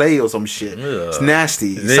Stars Play or some shit. It's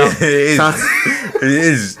nasty. It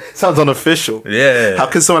is. Sounds unofficial. Yeah. How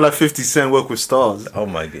can someone like 50 Cent work with Stars? Oh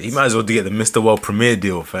my God. He might as well get the Mr. World premiere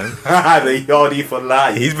deal, fam. The Yardie for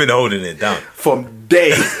life. He's been holding it down. From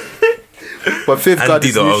day. But Fifth got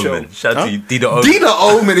this new show. Shout out to you, Dida Omen. Dida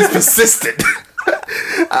Omen is persistent.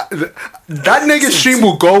 That nigga stream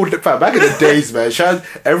will go back in the days, man.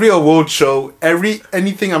 Every award show,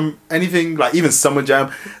 anything like even Summer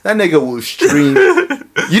Jam, that nigga will stream.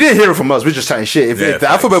 You didn't hear it from us. We're just chatting shit. If the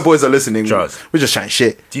Alphabet Boys are listening, we're just chatting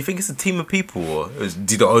shit. Do you think it's a team of people or is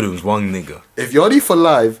Dida Oden's one nigga? If Yachty for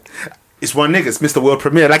live, it's one nigga. It's Mr. World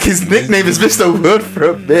Premiere. Like his nickname is Mr. World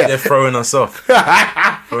Premiere. They're throwing us off.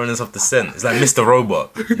 Throwing us off the scent. It's like Mr.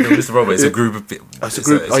 Robot. You know, Mr. Robot is a group of people. It's a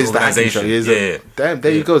group. It's the organization. Yeah. Damn,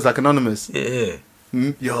 there you go. It's like anonymous. Yeah.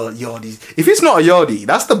 Yardie. If it's not a Yardie,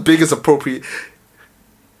 that's the biggest appropriate.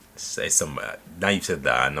 Say somebody. Now you've said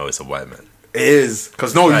that, I know it's a white man. It is.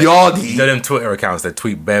 Because Yardie. You know them Twitter accounts that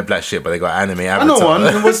tweet bare black shit, but they got anime avatars. I know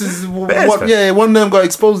one. What's his, one of them got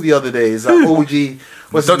exposed the other day. It's like OG.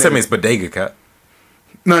 Don't tell me it's Bodega Cat.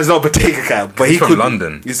 No, it's not Bodega Cat. But he's from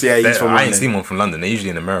London. He's from London. I ain't seen one from London. They're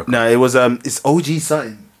usually in America. No, it was it's OG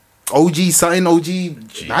something. OG something.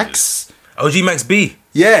 OG Max. OG Max B.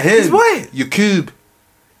 Yeah, him. He's white. Yakub.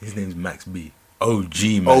 His name's Max B. OG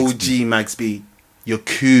Max B. Your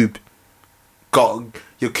cube.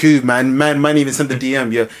 Your cube, man. Man even sent the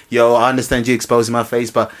DM. Yo, I understand you exposing my face,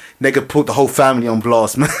 but nigga put the whole family on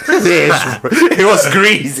blast, man. It was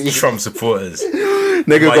greasy. Trump supporters.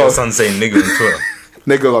 Nigga got your son saying nigga on Twitter.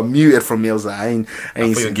 Nigga got muted from me. I was like, I ain't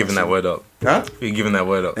you're giving that word up. Huh? You're giving that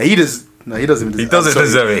word up. He doesn't even He doesn't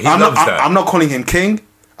deserve it. I'm not calling him king.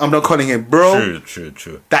 I'm not calling him bro. True.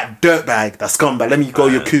 That dirtbag, that scumbag. Let me go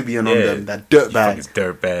your Cubian on them. That dirtbag.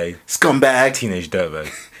 Dirtbag. Scumbag. Teenage dirtbag.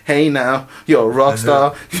 Hey now, you're a rock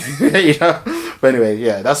star. You know? But anyway,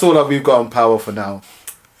 yeah, that's all that we've got on Power for now.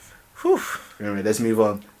 Whew. Anyway, let's move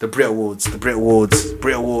on. The Brit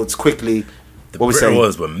Awards, quickly. What we saying?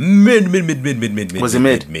 Was mid. Was it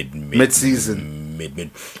mid-season?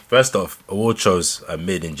 Mid. First off, award shows are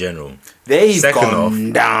mid in general. They've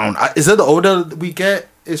gone down. Is it the older we get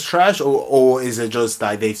is trash, or is it just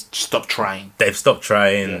like they've stopped trying? They've stopped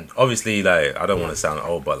trying. Yeah. Obviously, like, I don't want to sound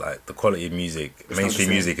old, but like the quality of music, mainstream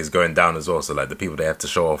music is going down as well. So like the people they have to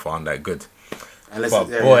show off aren't that good.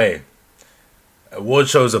 Award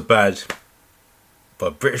shows are bad,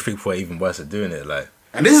 but British people are even worse at doing it. Like.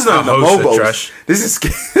 And this is not even the mobiles. This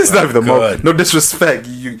is not even the mobiles. No disrespect,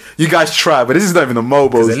 you guys try, but this is not even the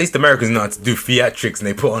mobiles. At least Americans know how to do theatrics and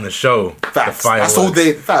they put on a show. Facts. That's all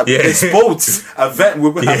they. The sports event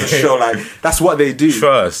will have a show. Like that's what they do.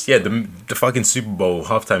 Trust. Yeah, the fucking Super Bowl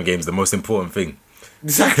halftime game is the most important thing.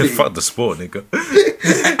 Exactly. Fuck the sport, nigga.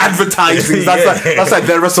 Advertising. That's like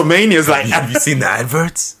their WrestleManias. Like, have you seen the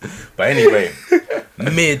adverts? But anyway,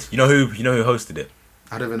 mid. You know who hosted it?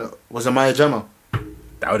 I don't even know. Was it Maya Jama?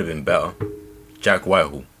 That would have been better. Jack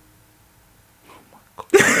Whitehall.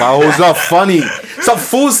 Whitehall's not funny. Stop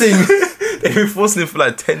forcing. They've been forcing him for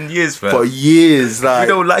like 10 years, fam. For years, like.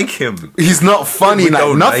 We don't like him. He's not funny.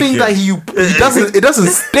 Like nothing that he doesn't. It doesn't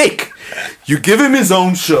stick. You give him his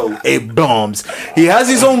own show, it bombs. He has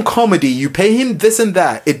his own comedy. You pay him this and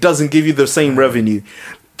that, it doesn't give you the same revenue.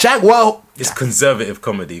 Jack Whitehall. It's conservative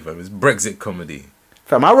comedy, fam. It's Brexit comedy.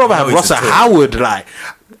 Fam, I'd rather have Russell Howard, like.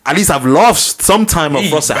 At least I've laughed some time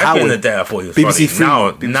of Russell Howard. Back in the day, I thought he was BBC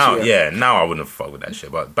funny. Now I wouldn't fuck with that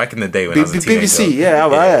shit. But back in the day when I was a teenager, BBC,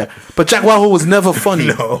 yeah. But Jack Whitehall was never funny.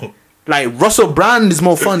 No, like Russell Brand is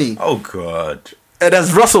more funny. Oh god,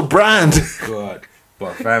 that's Russell Brand. Oh god,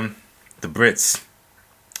 but fam, the Brits.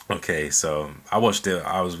 Okay, so I watched it.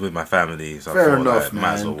 I was with my family, so fair I thought enough, man.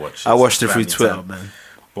 Might as well watch it. I watched it through Twitter, man.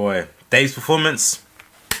 Boy, Dave's performance,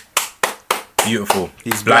 beautiful.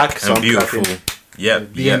 He's black and so beautiful. Yeah,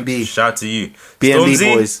 BNB. Shout out to you, BNB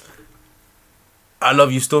Stormzy, boys. I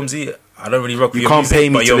love you, Stormzy. I don't really rock with your music. You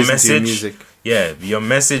can't pay me to listen to your music. Yeah, your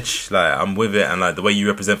message, like I'm with it, and like the way you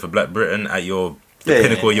represent for Black Britain at the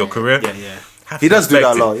pinnacle of your career. Yeah. He does do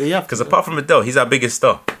that a lot. Yeah, because apart from Adele, he's our biggest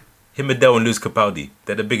star. Him, Adele, and Lewis Capaldi,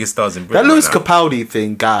 they're the biggest stars in Britain. That Lewis Capaldi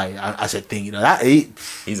I said thing, you know that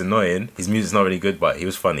he's annoying. His music's not really good, but he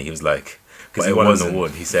was funny. He was like. Because he won an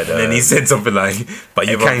award, he said. And then he said something like, "But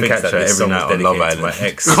you can catch her every night on Love Island." My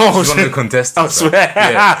ex, she's one of the contestants. I swear.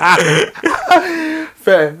 Yeah.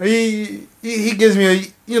 Fair. He gives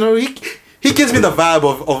me he gives me the vibe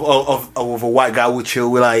of a white guy would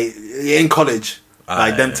chill with like in college,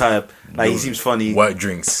 like them type. Like he seems funny. White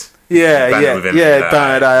drinks. Yeah.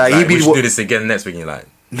 We should do this again next week. And you're like.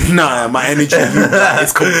 Nah, my energy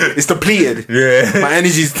it's depleted. Yeah, my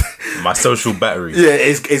energy's my social battery. Yeah,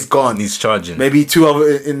 it's gone. Needs charging. Maybe 2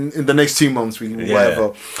 hours in the next 2 months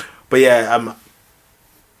whatever. But yeah,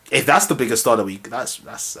 if that's the biggest star of the week, that's.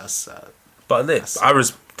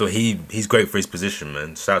 But he's great for his position,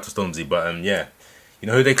 man. Shout out to Stormzy. But you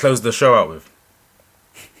know who they closed the show out with?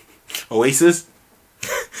 Oasis.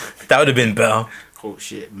 That would have been better. Oh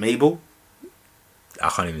shit, Mabel. I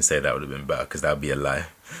can't even say that would have been better because that would be a lie.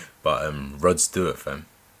 But Rod Stewart, fam.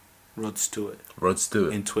 Rod Stewart.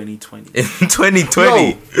 In 2020. In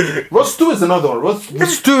 2020. No, Rod Stewart's another one. Rod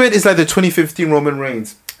Stewart is like the 2015 Roman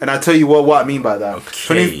Reigns. And I tell you what I mean by that.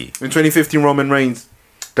 Okay. In 2015 Roman Reigns,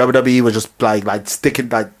 WWE was just like sticking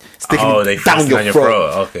down your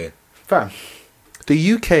throat. Okay. Fam.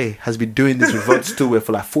 The UK has been doing this with Rod Stewart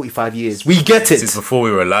for like 45 years. We get it. Since before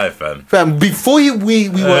we were alive, fam. Fam, before we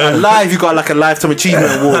were alive, you got like a Lifetime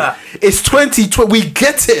Achievement Award. It's 2020. We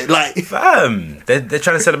get it. Like, fam, they're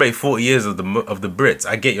trying to celebrate 40 years of the Brits.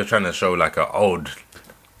 I get you're trying to show like an old,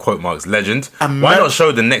 quote marks, legend. Why not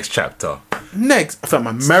show the next chapter? Fam,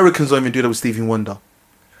 Americans don't even do that with Stevie Wonder.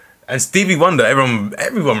 And Stevie Wonder,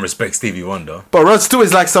 everyone respects Stevie Wonder. But Rod Stewart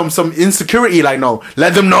is like some insecurity. Like, no,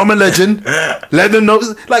 let them know I'm a legend. Let them know.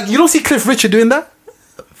 Like, you don't see Cliff Richard doing that?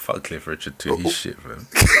 Fuck Cliff Richard too. He's shit, man.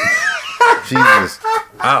 Jesus.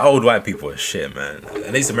 Our old white people are shit, man.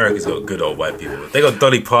 At least America's got good old white people. They got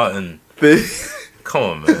Dolly Parton. Come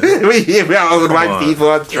on, man. we are old white people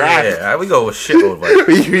are trash. Yeah, we got shit old white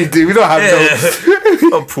people. we do. We don't have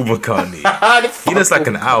no. Paul McCartney. He looks like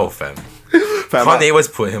an owl, fam. Kanye always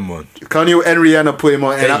put him on. Kanye and Rihanna put him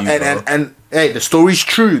on. And hey, the story's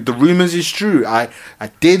true. The rumors is true. I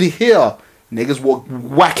did hear niggas were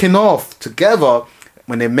whacking off together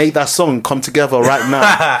when they made that song Come Together right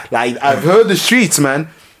now. Like, I've heard the streets, man.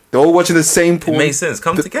 They're all watching the same porn. It makes sense.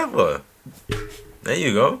 Come together. There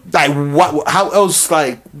you go. Like, what? How else?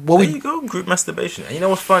 Like, what? There you go. Group masturbation. And you know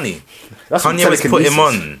what's funny? Kanye always put him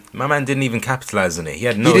on. My man didn't even capitalize on it. He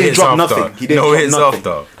had no hits after. Nothing. He didn't no drop hits nothing.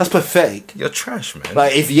 after. That's pathetic. You're trash, man.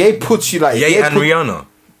 Like, if Ye puts you like Ye and Rihanna.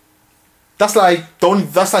 That's like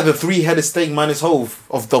the three-headed snake minus Hove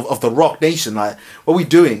of the Rock Nation. Like, what are we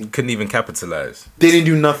doing? Couldn't even capitalize. They didn't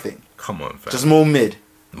do nothing. Come on, fam. Just more mid.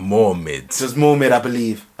 More mids. Just more mid, I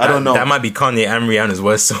believe. I don't know. That might be Kanye and Rihanna's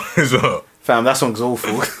worst song as well. Fam, that song's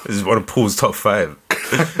awful. This is one of Paul's top 5.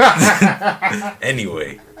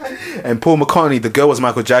 Anyway. And Paul McCartney, the girl was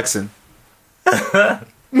Michael Jackson. That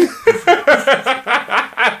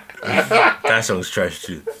song's trash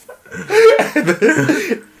too.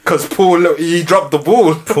 Because Paul, he dropped the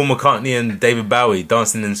ball. Paul McCartney and David Bowie,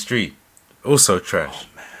 Dancing in the Street. Also trash. Oh,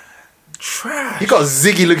 man. Trash. You got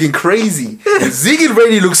Ziggy looking crazy. Ziggy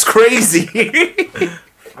really looks crazy.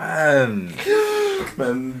 Man.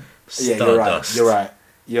 Yeah, you're right.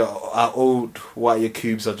 Our old white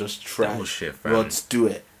cubes are just trash. Bullshit, fam. Rod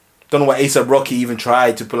Stewart. Don't know why A$AP Rocky even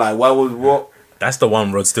tried to put like, why would what? That's the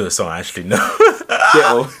one Rod Stewart song I actually know.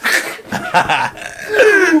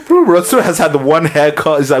 Bro, Rod Stewart has had the one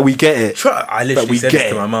haircut. It's like, we get it. I literally said this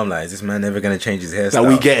to my mum, like, is this man never gonna change his hairstyle?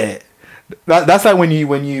 Like, we get it. That's like when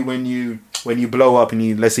you blow up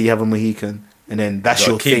and let's say you have a Mohican and then that's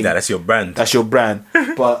your thing. That's your brand. That's your brand.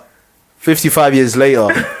 But 55 years later,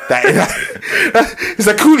 it's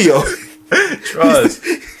like Coolio. Trust.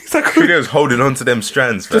 It's like Coolio's holding on to them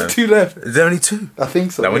strands, fam. Just 2 left. Is there only 2? I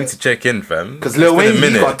think so. Like, we need to check in, fam. Because Lil Wayne,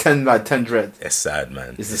 he got 10 dreads. It's sad,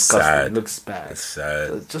 man. It's disgusting. Sad. It looks bad. It's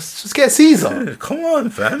sad. Just get Caesar. Come on,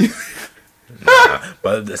 fam. Nah,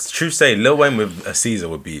 but it's true to say, Lil Wayne with a Caesar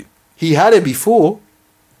would be... He had it before.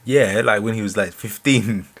 Yeah, like when he was like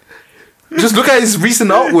 15. Just look at his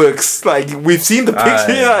recent artworks. Like, we've seen the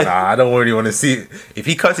picture. Nah, I don't really want to see it. If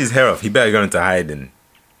he cuts his hair off, he better go into hiding.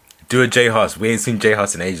 Do a J Hus. We ain't seen J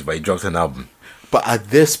Hus in ages, but he dropped an album. But at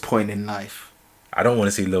this point in life, I don't want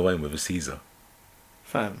to see Lil Wayne with a Caesar.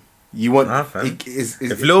 Fam. You want... fam.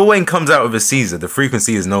 If Lil Wayne comes out with a Caesar, the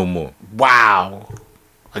frequency is no more. Wow.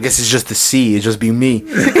 I guess it's just the C. It's just be me.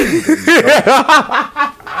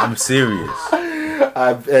 I'm serious.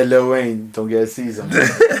 Lil Wayne, don't get a Caesar.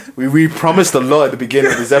 we promised a lot at the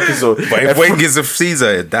beginning of this episode. But if Wayne gets a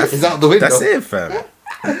Caesar, is out the window. That's it, fam.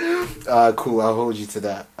 Cool. I'll hold you to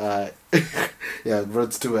that. Yeah,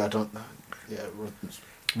 Rod Stewart. I don't know. Yeah,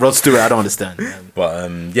 Rod Stewart. I don't understand. But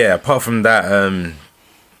yeah. Apart from that,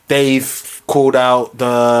 Dave called out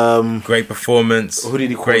the great performance. Who did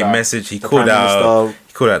he call great out? Message. He called out.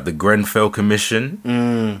 He called out the Grenfell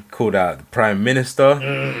Commission. Called out the Prime Minister.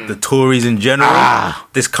 The Tories in general.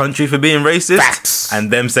 This country for being racist. Facts.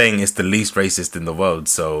 And them saying it's the least racist in the world.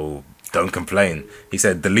 So don't complain. He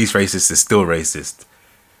said the least racist is still racist.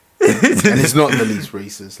 And it's not the least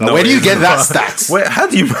racist. Like, no, where do you get that stats? How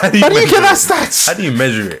do you get that stats? How do you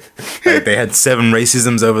measure it? Like, they had 7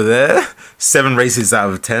 racisms over there. 7 racists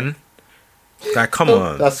out of 10. Like, come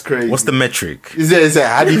on. That's crazy. What's the metric? Is it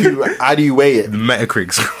how do you weigh it? The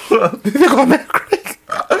Metacritic. They got Metacritic.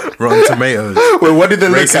 Rotten Tomatoes. Wait, what did they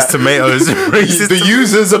look at? Racist tomatoes. Racist the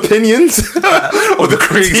users' opinions or the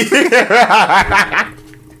critics?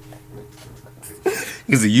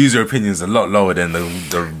 Because the user opinion is a lot lower than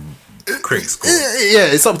the critics score.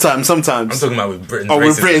 Yeah, sometimes. I'm talking about with Britain's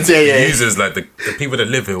with Britain's, yeah. The users, like the people that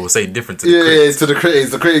live here, will say different to the critics. Yeah, to the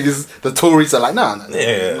critics. The critics, the Tories are like, nah.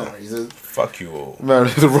 Yeah. Fuck you all. Man,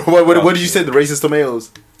 what did you say? The racist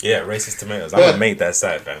tomatoes? Yeah, racist tomatoes. I'm gonna make that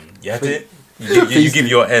side, fam. You have to. You give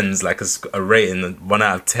your ends like a rating 1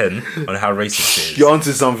 out of 10 on how racist it is. You're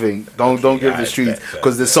onto something. Don't give the streets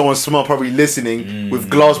because there's someone smart probably listening with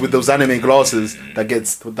those anime glasses that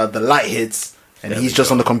the light hits and he's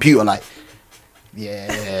just on the computer like,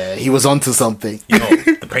 yeah, he was onto something. You know,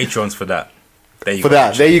 the Patreon's for that. There you go.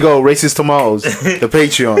 There you go. Racist tomatoes. The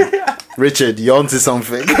Patreon. Richard, you're onto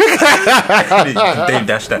something. Dave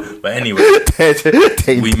dashed that. But anyway,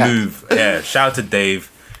 we move. Yeah, shout out to Dave.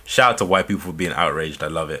 Shout out to white people for being outraged. I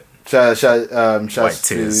love it. Shouts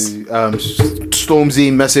to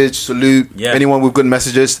Stormzy, message, salute. Yeah. Anyone with good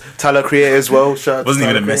messages. Tyler Creator as well. Wasn't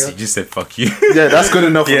even a message, you just said fuck you. Yeah, that's good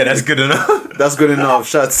enough. Yeah, that's good enough. That's good enough.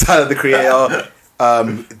 Shout out to Tyler the Creator.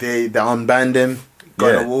 They unbanned him.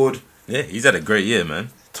 Got an award. Yeah, he's had a great year, man.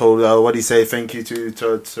 Told what did he say? Thank you to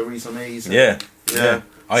Theresa Mase. Yeah.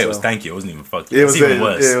 Oh, it was thank you. It wasn't even fuck you. It's even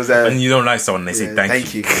worse. It was when you don't like someone, they say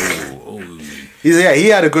thank you. He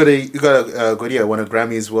had a good year. Won a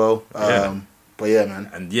Grammy as well. But yeah, man.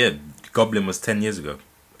 And yeah, Goblin was 10 years ago.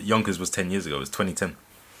 Yonkers was 10 years ago. It was 2010.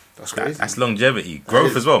 That's crazy. That's longevity,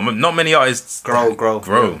 growth as well. Not many artists grow.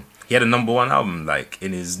 Yeah. He had a #1 album like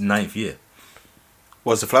in his 9th year.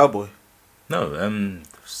 What's the Flower Boy? No, the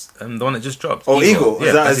one that just dropped. Oh, Eagle.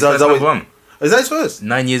 Yeah, is that #1? Is that his first?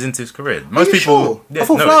 9 years into his career. Most people. Sure? I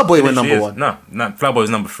thought Flower Boy went #1. No, Flower Boy was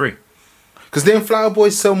 #3. Because didn't Flower Boy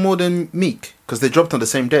sell more than Meek? Because they dropped on the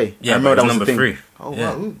same day. Yeah, I remember that was #3. Oh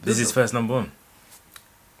yeah. Wow, this is his first #1.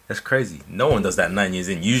 That's crazy. No one does that 9 years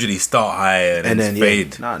in. Usually start high and then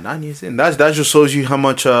fade. Nah, 9 years in. That just shows you how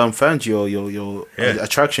much fans your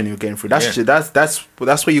attraction you're getting through.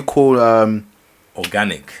 That's what you call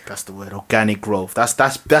organic. That's the word. Organic growth. That's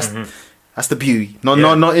the beauty.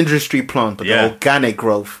 Not industry plant, but the organic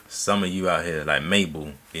growth. Some of you out here like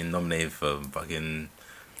Mabel being nominated for fucking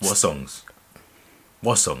what songs?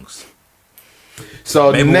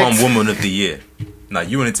 So Mabel won Woman of the Year. Now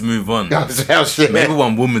you wanted to move on. Mabel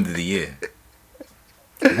won Woman of the Year.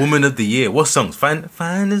 Woman of the Year. What songs?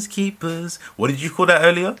 Finders Keepers. What did you call that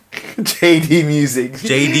earlier? JD music.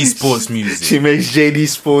 JD Sports Music. She makes JD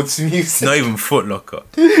Sports music. Not even Foot Locker.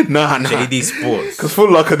 Nah. JD Sports. Because Foot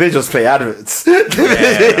Locker, they just play adverts.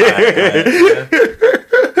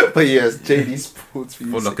 But yes, JD Sports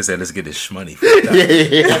music. Foot Locker said, let's get this shmoney.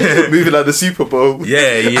 Yeah. Moving like the Super Bowl.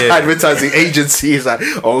 Yeah. Advertising agency is like,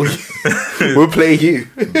 oh, we'll play you.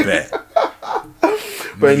 Bet.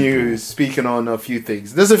 But anyway, speaking on a few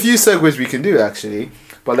things, there's a few segues we can do actually,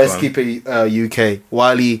 but let's keep it UK.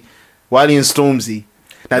 Wiley and Stormzy.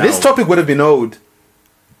 Now this topic would have been old,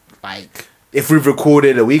 like if we've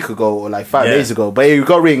recorded a week ago or like 5 days ago, but it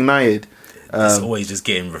got reignited. It's always just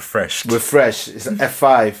getting refreshed. It's an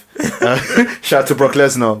F5. Shout out to Brock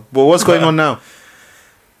Lesnar. But what's going on now?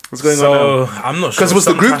 What's going on now? I'm not sure. Because it was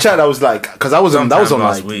the group chat I was like, because that was on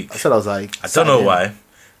last week. I said I was like, I don't know why.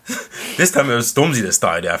 This time it was Stormzy that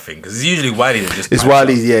started it, I think, because it's usually Wiley that just. It's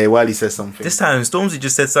Wiley, yeah. Wiley says something. This time Stormzy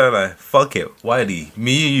just said something like, "Fuck it, Wiley,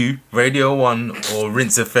 me and you, Radio 1 or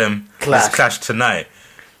Rinse FM, let's clash tonight."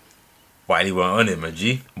 Wiley weren't on it, my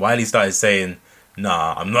G. Wiley started saying,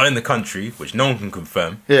 "Nah, I'm not in the country," which no one can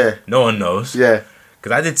confirm. Yeah, no one knows. Yeah,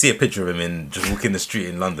 because I did see a picture of him just walking the street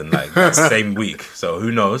in London like that same week. So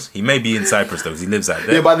who knows? He may be in Cyprus though, because he lives out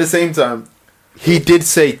there. Yeah, but at the same time, he did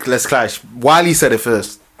say, "Let's clash." Wiley said it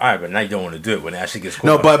first. Alright, but now you don't want to do it when it actually gets caught.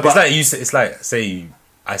 No, but it's like you say,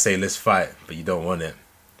 I say let's fight, but you don't want it.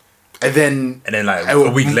 And then like a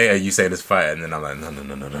week later you say let's fight, and then I'm like no.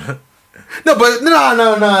 No, but no.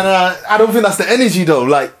 I don't think that's the energy though.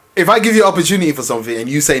 Like if I give you opportunity for something and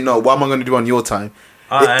you say no, what am I going to do on your time?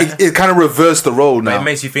 It kind of reversed the role now. But it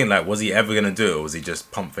makes you think like, was he ever going to do it, or was he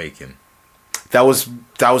just pump faking? That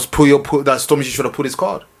Stormzy should have put his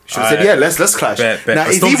card. Should have said, yeah, let's clash. Bet. Now,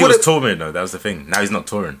 if Stormzy was touring though, that was the thing. Now he's not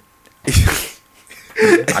touring.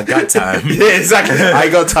 I got time. Yeah, exactly. I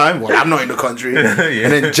got time. Well, I'm not in the country. Yeah.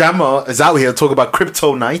 And then Jammer is out here talking about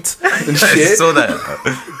Crypto Night and shit. I saw that.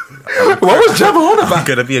 What was Jammer on about? I'm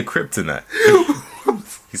gonna be a kryptonite.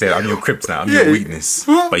 He said, "I'm your kryptonite. I'm your weakness."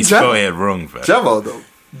 But he spelled it wrong. Bro.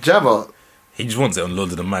 Jammer. He just wants it on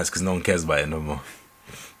Lord of the Mice because no one cares about it no more.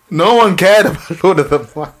 No one cared about Lord of the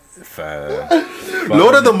Mice.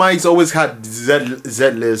 Lord of the Mics always had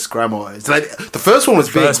Z-list grammar. It's like the first one was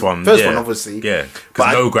big. First one obviously. Yeah,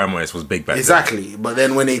 because no grammar was big back then. Exactly, but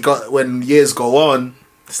then when years go on,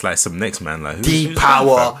 it's like some next man like deep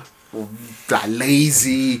power, like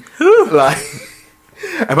lazy, like.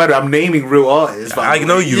 I'm naming real artists. I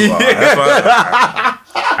know you are.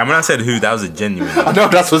 And when I said who, that was a genuine. I know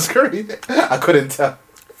that's what's crazy. I couldn't tell.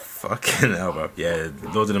 Fucking hell, bro. Yeah,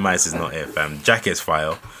 Lord of the Mice is not it, fam. Jacket's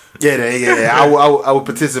file. Yeah. I would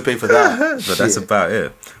participate for that. But that's about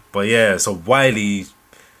it. But yeah, so Wiley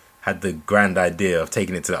had the grand idea of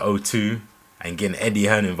taking it to the O2 and getting Eddie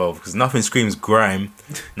Hearn involved, because nothing screams grime,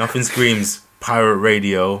 nothing screams pirate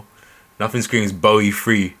radio, nothing screams Bowie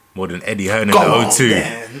free more than Eddie Hearn in the O2.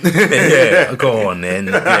 Yeah, go on then.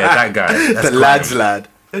 Yeah, that guy. That's the lad's lad.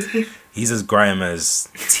 He's as grime as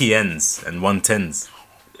TNs and 110s.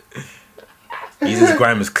 He's as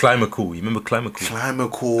grime as Climacool. You remember Climacool?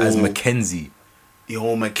 Climacool. As Mackenzie.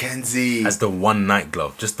 Yo, Mackenzie. That's the one Nike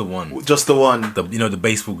glove, just the one. Just the one. The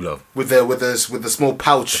baseball glove with the small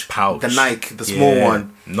pouch. The Nike, the small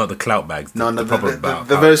one. Not the clout bags. No, the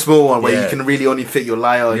very small one where you can really only fit your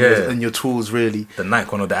lyre and your tools. Really. The Nike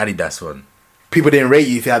one or the Adidas one. People didn't rate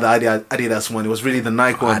you if you had the Adidas one. It was really the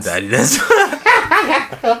Nike one. I had the Adidas.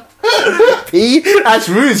 That's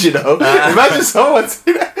rude, you know. Imagine someone.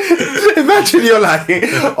 Imagine you're like,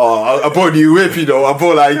 oh, I bought a new whip, you know. I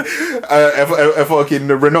bought like a fucking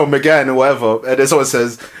Renault Megane or whatever, and then someone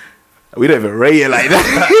says, we don't even rate it like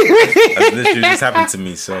that. That's literally just happened to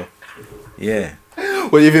me. So, yeah.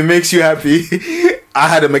 Well, if it makes you happy, I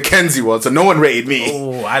had a Mackenzie one, so no one rated me.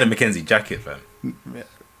 Oh, I had a Mackenzie jacket, fam.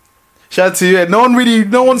 Shout out to you.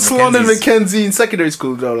 No one slandered Mackenzie in secondary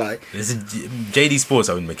school though. Like, it's a JD Sports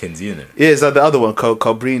out in Mackenzie, isn't it? Yeah, it's like the other one,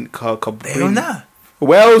 Cabrini. They don't know.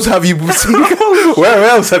 Where else have you seen it? Where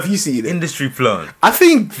else have you seen it? Industry plant. I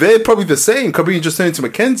think they're probably the same. Cabrini just turned into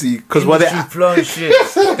Mackenzie because Industry plant shit.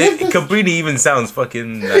 Cabrini even sounds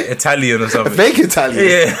fucking like Italian or something. Fake Italian.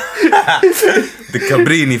 Yeah. The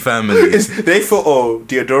Cabrini family. They thought, oh,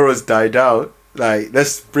 Diodoro's died out. Like,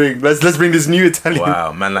 let's bring this new Italian.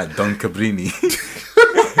 Wow, man, like Don Cabrini.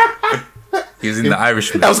 He was in The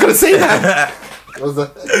Irishman. I was gonna say that. It was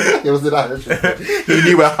an Irishman. He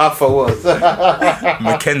knew where half was.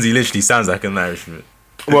 Mackenzie literally sounds like an Irishman.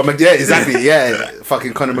 Well, yeah, exactly. Yeah,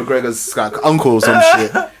 fucking Conor McGregor's like, uncle or some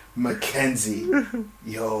shit. Mackenzie,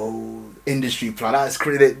 yo, industry plan. That's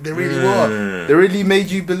crazy. They really were. They really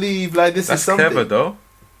made you believe like this is something. That's clever though.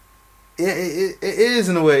 Yeah, it is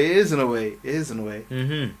in a way.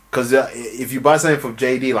 Because if you buy something from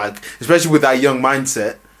JD, like especially with that young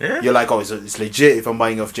mindset, you're like, oh, it's legit. If I'm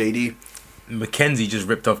buying off JD. Mackenzie just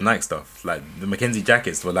ripped off Nike stuff. Like the Mackenzie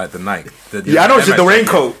jackets were like the Nike. I know, it's just the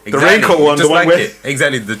raincoat. Exactly. The raincoat one, just the one like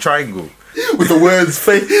exactly the triangle with the words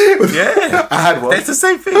fake. Yeah, I had one. It's the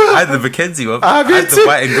same thing. I had the Mackenzie one. I had the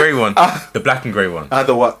white and grey one. The black and grey one. I had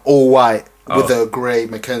the white, all white with the grey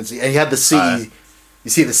Mackenzie, and you had the city. You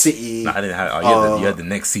see the city. No, I didn't have. You had the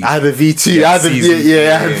next season. I had the V2. I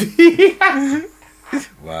had the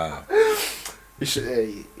Wow. You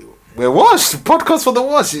should. We're washed. Podcast for the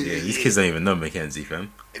wash. Yeah, these kids don't even know Mackenzie,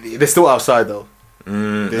 fam. They're still outside though.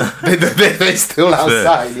 They're still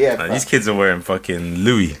outside. Yeah. Nah, these kids are wearing fucking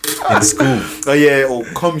Louis in school. Oh yeah, or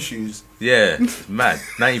com shoes. Yeah, mad.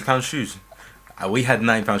 £90 shoes. We had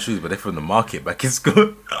 £90 shoes, but they're from the market back in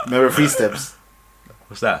school. Remember Free Steps?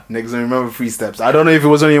 What's that? Niggas don't remember Free Steps. I don't know if it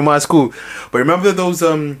was only in my school, but remember those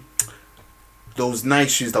Nike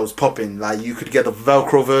shoes that was popping? Like you could get the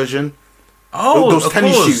Velcro version. Oh, those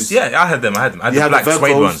tennis shoes. Yeah, I had them. I had the black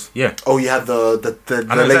suede ones. Yeah. Oh, you had the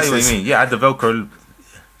I know exactly what you mean. Yeah, I had the Velcro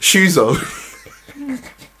shoes though.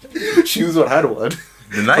 Shoes one had one.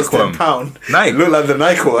 The Nike one. £10. Nike. It looked like the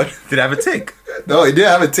Nike one. Did it have a tick? No, it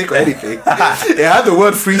didn't have a tick or anything. It had the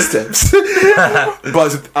word Free Steps.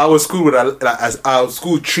 But our school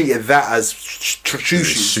treated that as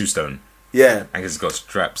shoe stone. Yeah. And it's got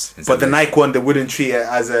straps. But the Nike one, they wouldn't treat it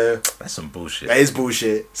as a... That's some bullshit. That is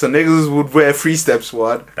bullshit. So niggas would wear Free Steps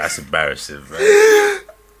one. That's embarrassing, bro.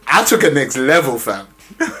 I took it next level, fam.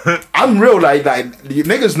 I'm real, like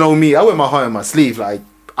niggas know me. I wear my heart on my sleeve. Like,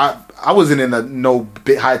 I wasn't in a no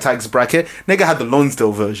bit high tax bracket. Nigga had the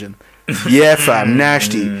Lonsdale version. Yeah, fam,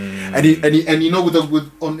 nasty. And you know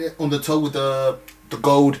on the toe with the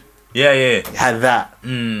gold. Yeah. He had that.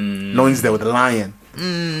 Lonsdale with the lion.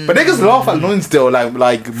 But niggas laugh at Lonsdale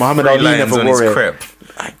like Muhammad Ali never wore it. Crep.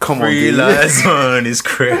 Like, come on, Free lions on his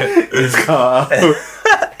crep. His car.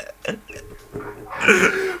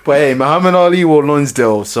 But hey, Muhammad Ali wore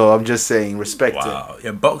Lonsdale, so I'm just saying, respect it.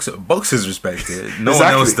 Yeah, boxers respect it. No one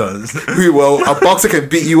else does. Well, a boxer can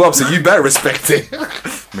beat you up, so you better respect it.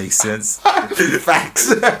 Makes sense.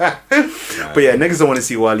 Facts. But yeah, niggas don't want to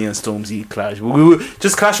see Wiley and Stormzy clash. We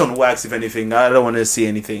just clash on wax, if anything. I don't want to see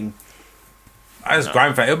anything. As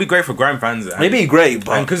grime fan, it'll be great for grime fans. It'll be great,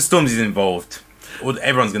 but because Stormzy's involved,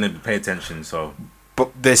 everyone's gonna pay attention. So, but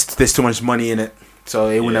there's too much money in it. So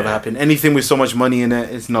it will never happen. Anything with so much money in it,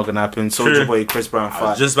 it's not gonna happen. Soulja Boy, Chris Brown fight. I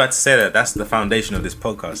was just about to say that. That's the foundation of this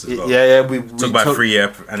podcast as well. Yeah. We talk about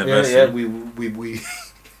 3-year anniversary. Yeah. We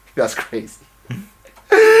that's crazy.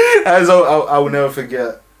 As I will never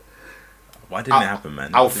forget. Why didn't it happen,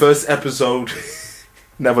 man? Our first episode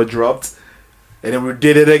never dropped, and then we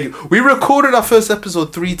did it again. We recorded our first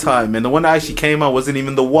episode 3 times, and the one that actually came out wasn't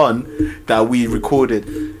even the one that we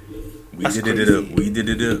recorded. We did it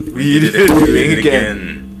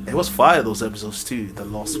again. It was fire, those episodes too, the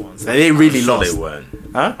lost ones. They really lost. They weren't.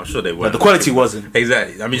 Huh? I'm sure they weren't. But the quality wasn't.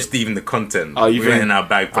 Exactly. I mean, just even the content. Oh, you we were in our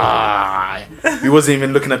bag. We wasn't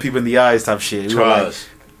even looking at people in the eyes type shit. We were like,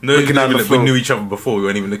 No, we knew each other before. We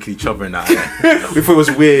weren't even looking at each other in that eye. We thought it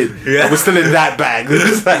was weird. Yeah. We're still in that bag.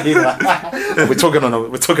 We're talking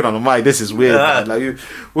on a mic. This is weird. Man.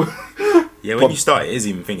 Like when you start, it is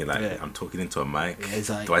even thinking like I'm talking into a mic. Yeah,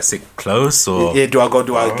 like, do I sit close or do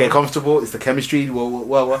I get comfortable? Is the chemistry?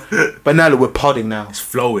 What? But now we're podding now. It's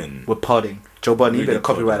flowing. We're podding. Joe Budden, you better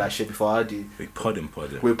copyright that shit before I do. We're podding.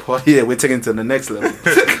 We're taking it to the next level.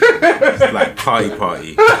 It's like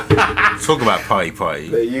party. Talk about party.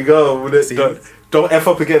 There you go. Don't F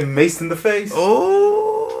up and get Mase in the face.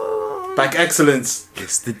 Oh, back excellence.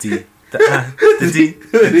 It's the D. The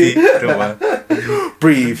D. Don't worry.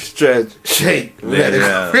 Breathe, stretch, shake, let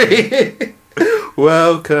it breathe.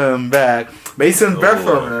 Welcome back. Mason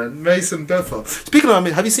Bethel, man. Mason Bethel. Speaking of,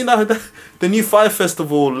 have you seen the new Fire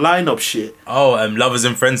Festival lineup shit? Oh, Lovers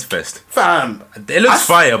and Friends Fest. Fam. It looks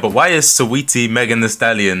fire, but why is Saweetie, Megan Thee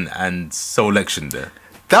Stallion, and Soul Lection there?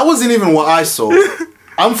 That wasn't even what I saw.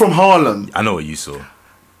 I'm from Harlem. I know what you saw.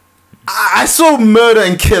 I saw Murder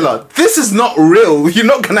and Killer. This is not real. You're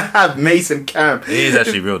not going to have Mase and Cam. It is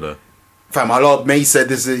actually real, though. Fam, a lot of Mase said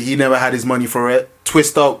he never had his money for it.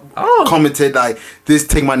 Twista commented like, "This,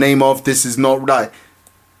 take my name off. This is not right."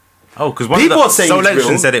 Oh, because people are saying Soul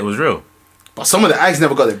Lection said it was real, but some of the acts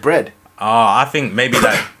never got their bread. I think maybe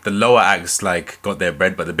like the lower acts like got their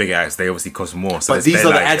bread, but the bigger acts they obviously cost more. So but these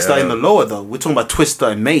are the acts that are in the lower though. We're talking about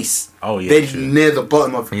Twista and Mase. Oh yeah, they're near the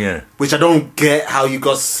bottom of which I don't get how you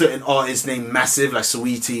got certain artists named massive like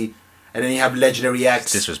Saweetie. And then you have legendary acts.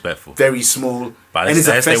 It's disrespectful. Very small. But I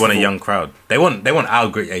guess they want a young crowd. They want our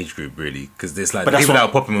great age group, really. Because it's like the people that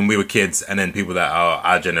were popping when we were kids and then people that are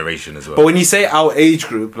our generation as well. But when you say our age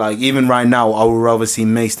group, like even right now, I would rather see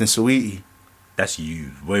Mase than Saweetie. That's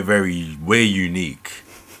you. We're unique.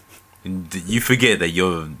 You forget that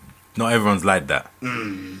not everyone's like that.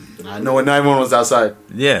 I know not everyone was outside.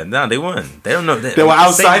 Yeah, no, they weren't. They don't know. They were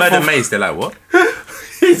outside. Say Mase, they're like, what?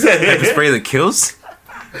 Pepper spray that kills?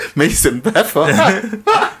 Mason Bethel.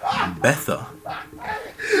 Bethel.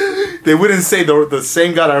 They wouldn't say the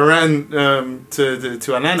same guy that ran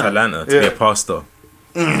to Atlanta. To be a pastor.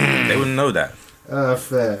 They wouldn't know that.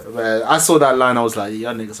 Fair. Man, I saw that line. I was like,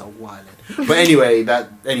 y'all niggas are wild. But anyway,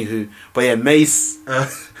 But yeah, Mase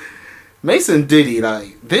and Diddy.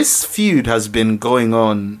 Like this feud has been going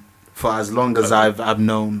on for as long as I've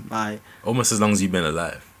known. Like almost as long as you've been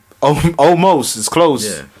alive. Almost. It's close.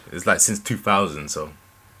 Yeah, it's like since 2000. So.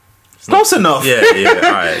 Close enough. Yeah,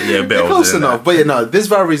 alright. Yeah, a bit close enough. But this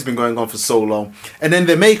rivalry's been going on for so long. And then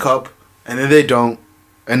they make up, and then they don't.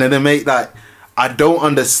 And then they make that. I don't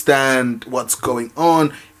understand what's going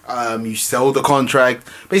on. You sell the contract.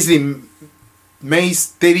 Basically,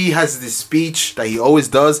 Mase, Diddy has this speech that he always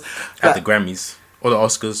does. At the Grammys. Or the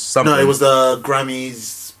Oscars. Something. No, it was the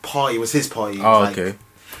Grammys party. It was his party. Oh, okay.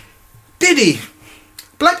 Diddy.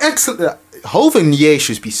 Black excellence. Hov and Ye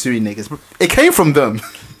should be suing niggas. It came from them.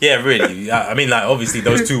 Yeah, really. I mean, like, obviously,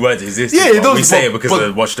 those two words exist. Yeah, but we say it because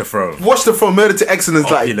of Watch the Throne. Watch the Throne, Murder to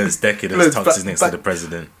Excellence. Opulence, decadence, touches next to the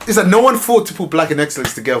president. It's like no one fought to put Black and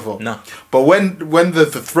Excellence together. No. But when the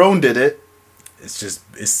Throne did it...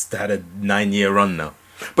 It's had a 9-year run now.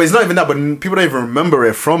 But it's not even that, but people don't even remember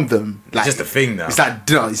it from them. Like, it's just a thing now. It's like,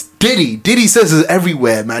 it's Diddy. Diddy says it's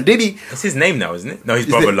everywhere, man. Diddy... It's his name now, isn't it? No, he's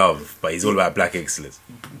Brother Love, but he's all about Black excellence.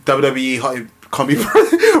 WWE... Can't be bro.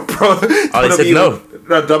 Oh, they said no.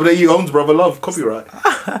 WWE owns Brother Love copyright.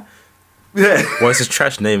 Yeah. Well, it's a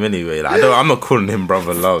trash name anyway. Like, I'm not calling him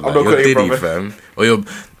Brother Love. Like, you're Diddy, fam. Or you're.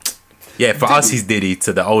 Yeah, for us he's Diddy.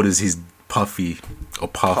 To the oldest he's Puffy or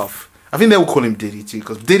Puff. I think they will call him Diddy too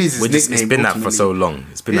because Diddy's his nickname. It's been that for so long.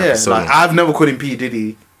 It's been that for so long. I've never called him P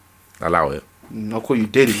Diddy. Allow it. I'll call you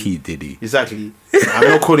Diddy. P Diddy. Exactly. I'm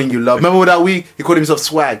not calling you Love. Remember that week he called himself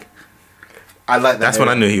Swag. I like that. That's when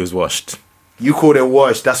I knew he was washed. You called it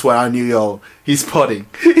wash. That's why I knew, he's potting.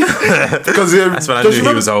 Because that's when I knew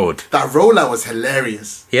he was old. That rollout was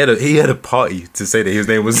hilarious. He had a party to say that his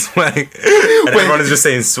name was Swag, and everyone is just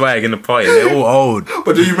saying Swag in the party. They're all old.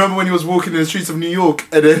 But do you remember when he was walking in the streets of New York,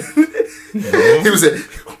 and then he was like,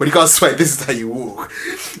 "When you got Swag, this is how you walk."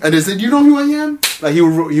 And they said, "You know who I am?" Like he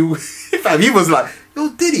was like, "Yo,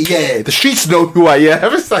 Diddy, yeah, the streets know who I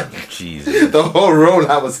am." It's like, Jesus. The whole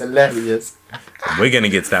rollout was hilarious. We're gonna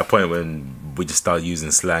get to that point when we just start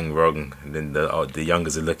using slang wrong, and then the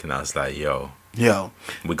youngers are looking at us like, yo,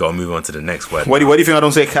 we gotta move on to the next word. What do you think I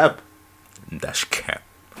don't say cap? That's cap.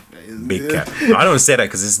 Big cap. I don't say that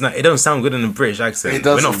because it's not. It don't sound good in a British accent. It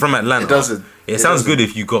doesn't. We're not from Atlanta. It doesn't. It sounds good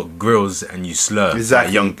if you got grills and you slur. Exactly.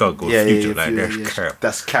 Like Young Thug or Future. That's cap.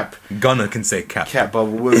 That's cap. Gunner can say cap. Cap, but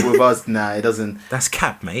with us, nah, it doesn't. That's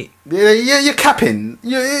cap, mate. Yeah, you're capping.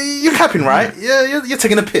 You're capping, right? Yeah, you're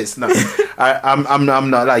taking a piss. No, I'm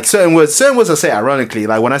not. Like certain words I say ironically.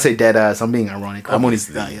 Like when I say dead ass, I'm being ironic. I'm only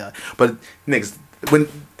yeah. But next, when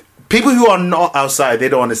people who are not outside, they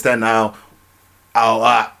don't understand how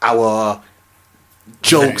our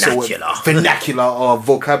jokes vernacular. or vernacular or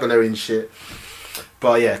vocabulary and shit.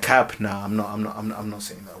 But yeah, cap. Nah, I'm not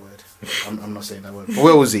saying that word. I'm not saying that word. But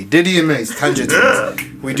where was he? Diddy and Mase, tangent.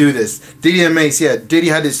 We do this. Diddy and Mase. Yeah, Diddy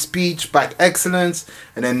had his speech back excellence,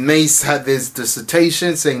 and then Mase had this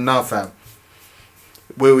dissertation saying, "Nah, fam,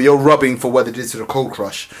 you're rubbing for what they did to the Cold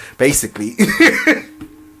Crush, basically."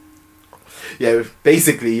 Yeah,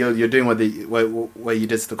 basically you're doing what you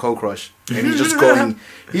did to the Cold Crush, and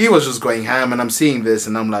he was just going ham, and I'm seeing this,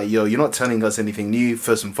 and I'm like, yo, you're not telling us anything new.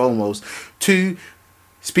 First and foremost, two,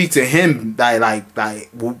 speak to him. Like,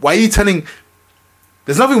 why are you telling?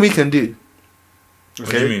 There's nothing we can do. Okay?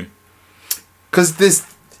 What do you mean? Because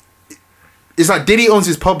it's like Diddy owns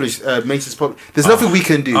his Mase's publish. There's nothing we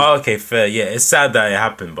can do. Oh, okay, fair. Yeah, it's sad that it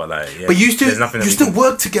happened, but like, yeah, but you still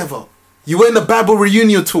work together. You were in the Bad Boy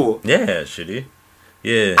reunion tour. Yeah, should he?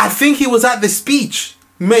 Yeah. I think he was at the speech.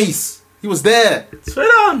 Mase. He was there. Straight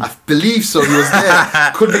on. I believe so. He was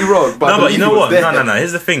there. Could be wrong. But no, but you know what? No.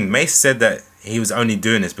 Here's the thing. Mase said that he was only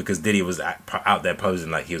doing this because Diddy was out there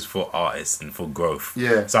posing like he was for artists and for growth.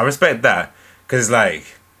 Yeah. So I respect that. Because, like...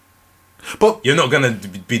 But you're not gonna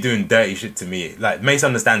be doing dirty shit to me. Like Mase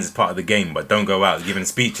understands it's part of the game, but don't go out giving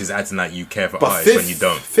speeches acting like you care for artists when you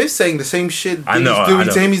don't. Fifth saying the same shit I know.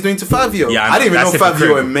 to him, he's doing to Fabio. Yeah, I didn't even know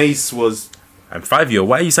Fabio and Mase was. And Fabio,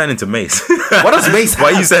 why are you signing to Mase? What does Mase have?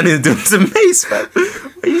 Why are you signing to Mase, man?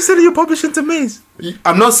 Why are you selling your publishing to Mase?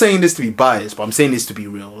 I'm not saying this to be biased, but I'm saying this to be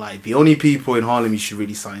real. Like the only people in Harlem you should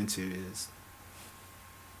really sign to is.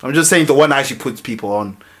 I'm just saying the one that actually puts people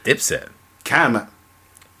on. Dipset. Cam.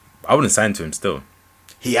 I wouldn't sign to him still.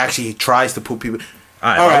 He actually tries to put people.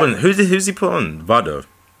 I wouldn't. Who's he put on? Vado.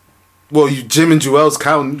 Well, Jim and Joel's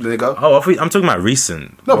count, nigga. Oh, I'm talking about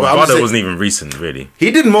recent. No, but Vado wasn't even recent, really.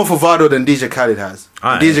 He did more for Vado than DJ Khaled has.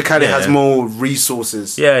 DJ Khaled has more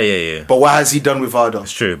resources. Yeah. But what has he done with Vado?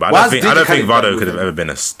 It's true, but I don't think Vado could have ever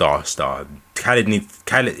been a star. Khaled. If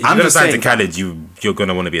you're gonna sign to Khaled, you're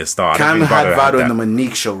gonna want to be a star. Cam had Vado in the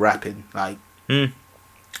Monique show rapping, like.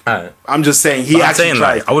 I'm just saying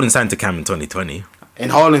tried. I wouldn't sign to Cam in 2020. In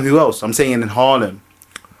Harlem, who else? I'm saying in Harlem.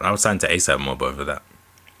 I would sign to ASAP Mob over that.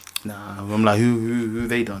 Nah, I'm like, who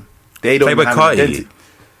they done? They don't Playboy have Carti. identity.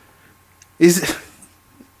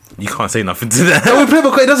 You can't say nothing to that. No, Playboy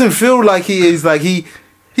Carti doesn't feel like he is like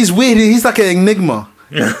he's weird. He's like an enigma.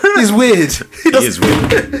 He's weird. He is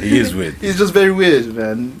weird. He is weird. He's just very weird,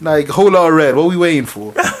 man. Like whole lot of red. What are we waiting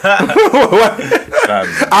for?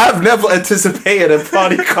 I've never anticipated a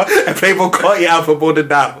Playboy Carti album more than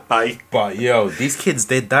that. Like, but yo, these kids,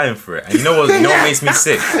 they're dying for it. And you know what? You know what makes me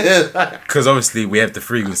sick? Because obviously we have the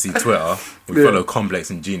frequency Twitter. We follow Complex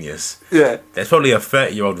and Genius. Yeah. There's probably a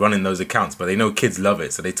 30-year-old running those accounts, but they know kids love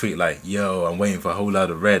it, so they tweet like, "Yo, I'm waiting for a whole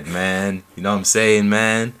lot of red, man. You know what I'm saying,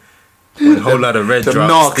 man." When a whole lot of red drops,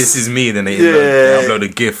 knocks. This is me. Then they upload a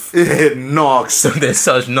GIF. Knocks. So they're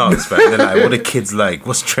such knocks, man. They're like, what are kids like?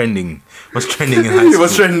 What's trending? What's trending in high school?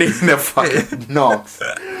 What's trending in the fucking knocks?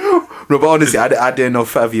 No, but honestly, I didn't know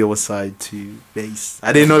Fabio was signed to Mase.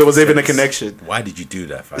 I didn't know there was even a connection. Why did you do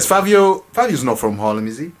that, Fabio? Is Fabio's not from Harlem,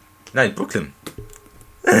 is he? No, he's Brooklyn.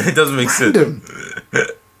 It doesn't make sense.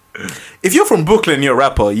 If you're from Brooklyn, you're a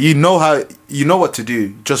rapper. You know what to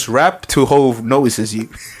do. Just rap till Hove notices you.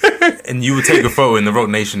 And you would take a photo in the Rock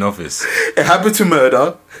Nation office. It happened to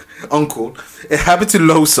Murder, Uncle. It happened to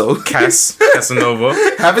Loso. Casanova.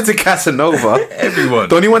 It happened to Casanova. Everyone.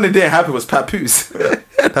 The only one that didn't happen was Papoose.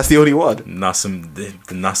 That's the only one. The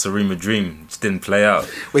Nasarima Dream just didn't play out.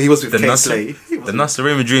 Well, he was with K-Slay. The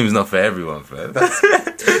Nasarima Dream is not for everyone, fam.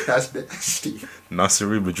 That's nasty.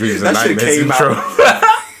 Nasarima Dream is a nightmare intro.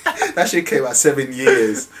 That shit came out 7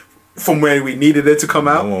 years from where we needed it to come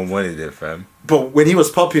out. No one wanted it, fam. But when he was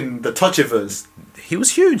popping the Touchivers, he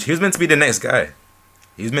was huge. He was meant to be the next guy.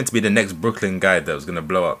 He was meant to be the next Brooklyn guy that was gonna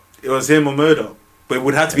blow up. It was him or Murder, but it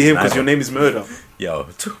would have to be him because your name is Murder. Yo,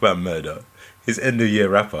 talk about Murder. His end of year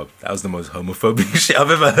wrap up. That was the most homophobic shit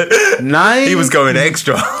I've ever heard. He was going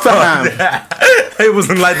extra. Damn. It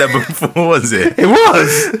wasn't like that before, was it? It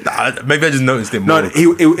was. Maybe I just noticed it more. No,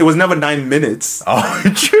 it was never 9 minutes. Oh,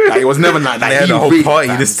 true. Like, it was never 9. They had a whole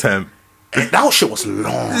party this time. That shit was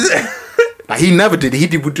long. Like, he never did.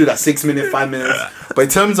 He would do that 6 minutes, 5 minutes. But in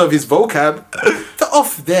terms of his vocab, they're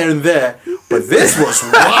off there and there. But this was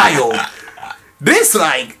wild. This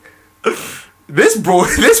bro,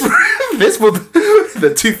 this was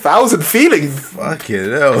the 2000 feeling.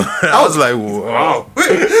 Fucking hell. I was like, whoa.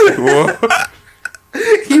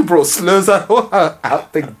 He brought slurs out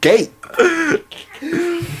the gate.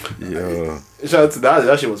 Yo. Shout out to that.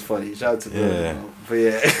 That shit was funny. Shout out to yeah. But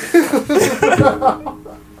yeah.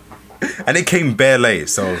 And it came bare late,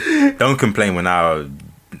 so don't complain when our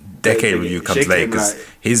decade review comes late, because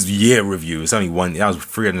his year review is only that was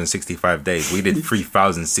 365 days. We did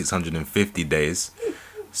 3,650 days,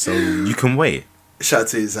 so you can wait. Shout out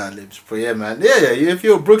to his ad-libs. But yeah, man. Yeah, if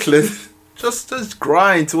you're Brooklyn, just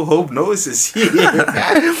grind till hope notices you.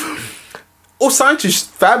 Or Santa's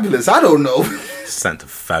fabulous. I don't know. Santa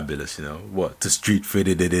fabulous, you know what? The street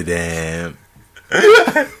fitted it.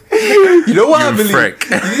 You know what I believe?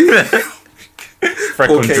 Freck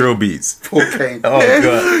on drill beats. Cocaine. Oh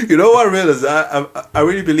god. You know what I realized? I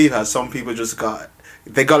really believe how some people just got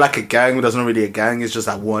like a gang, but that's not really a gang. It's just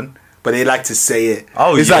like one. But they like to say it.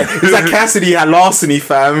 Oh, it's like Cassidy had larceny,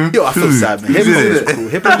 fam. Yo, I feel sad, man. Hip hop was cool.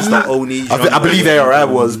 Hip hop was the only. I believe ARI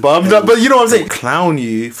was, but you know what I'm saying. Clown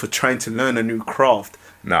you for trying to learn a new craft.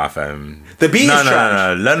 Nah, fam. The beat is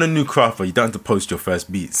trash. No. Learn a new craft, but you don't have to post your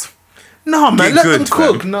first beats. No, man. Let them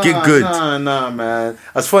cook. Nah, get good. Nah, man.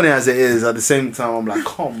 As funny as it is, at the same time, I'm like,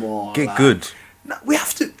 come on. Get good. Nah, we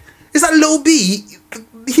have to. It's like Lil B.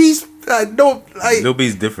 He's Lil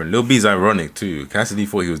B's different. Lil B's ironic too. Cassidy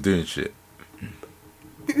thought he was doing shit.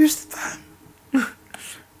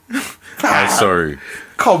 I'm sorry.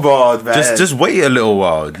 Come on, man. Just wait a little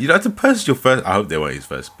while. You don't have to post your first. I hope they weren't his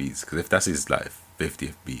first beats, because if that's his like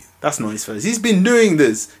 50th beat, that's not his first. He's been doing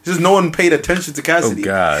this. Just no one paid attention to Cassidy. Oh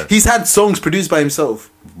god. He's had songs produced by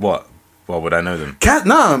himself. What would I know them?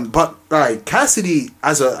 But like Cassidy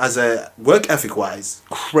as a work ethic wise,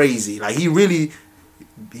 crazy. Like he really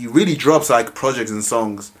drops like projects and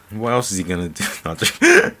songs. What else is he gonna do?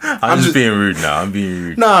 I'm just being rude now. I'm being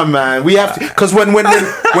rude. Nah, man, we have to, because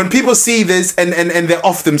when people see this and they're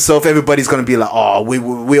off themselves, everybody's gonna be like, oh, we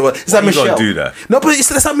it's like Michelle. Do that? No, but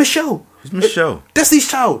it's like Michelle. Who's Michelle? Destiny's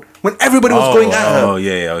Child. When everybody was going at her. Oh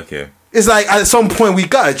yeah, okay. It's like at some point we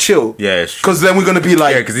gotta chill. Yeah, because then we're gonna be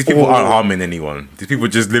like, because these people aren't harming anyone. These people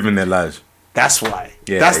just living their lives. That's why.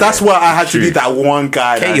 Yeah, that's why I had to be that one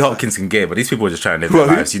guy. Katie Hopkins can get it, but these people are just trying to live their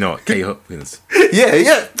lives. You know what? Katie Hopkins.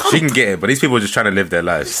 Yeah. She can get it, but these people are just trying to live their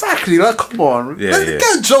lives. Exactly. Like, come on.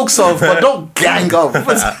 Get jokes off, but don't gang up.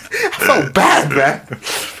 I felt bad, man.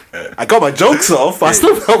 I got my jokes off. I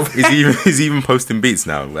still felt bad. He's even posting beats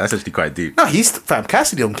now. That's actually quite deep. No, fam.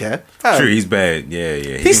 Cassidy don't care. True, he's bad.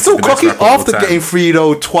 Yeah. He's still cocky after getting free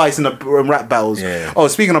though twice in the rap battles. Yeah. Oh,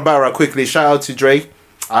 speaking of battle rap, quickly, shout out to Drake.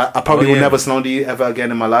 I probably will never slander you ever again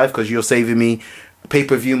in my life, because you're saving me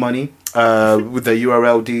pay-per-view money with the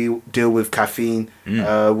URL deal with Caffeine,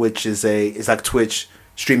 which is it's like Twitch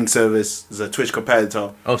streaming service. It's a Twitch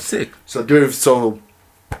competitor. Oh, sick. So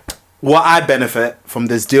what I benefit from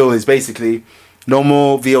this deal is basically no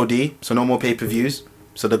more VOD, so no more pay-per-views.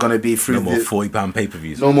 So they're going to be through no more £40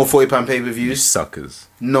 pay-per-views. No more £40 pay-per-views. You suckers.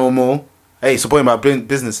 No more. Hey, supporting my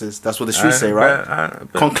businesses. That's what the streets say, right?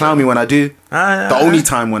 Can't clown me when I do. The only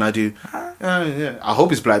time when I do. Yeah. I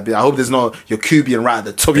hope it's black. I hope there's not your Cuban right at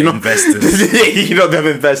the top. Investors. You know them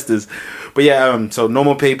investors. But yeah, so no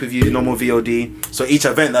more pay-per-view, no more VOD. So each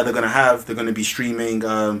event that they're going to have, they're going to be streaming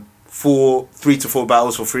 3 to 4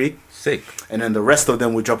 battles for free. Sick. And then the rest of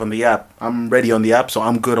them will drop on the app. I'm ready on the app, so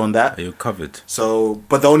I'm good on that. You're covered. So,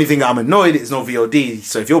 but the only thing I'm annoyed is no VOD.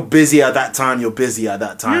 So if you're busy at that time, you're busy at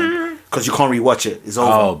that time. Because you can't rewatch it. It's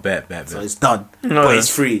over. Oh, bet. So it's done. But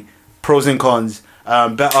it's free. Pros and cons.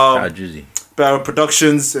 Better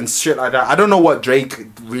productions and shit like that. I don't know what Drake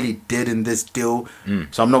really did in this deal.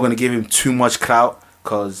 So I'm not going to give him too much clout,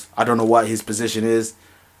 because I don't know what his position is.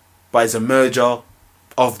 But it's a merger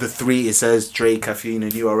of the three. It says Drake, Caffeine,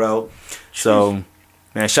 and URL. So,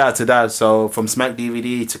 man, shout out to that. So from Smack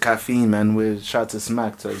DVD to Caffeine, man, shout out to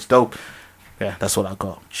Smack. So it's dope. Yeah, that's what I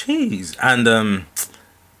got. Jeez. And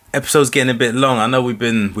episode's getting a bit long. I know we've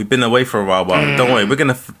been away for a while, but don't worry, we're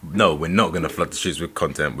not gonna flood the streets with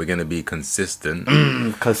content. We're gonna be consistent.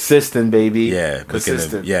 Consistent, baby. Yeah,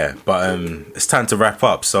 consistent. But it's time to wrap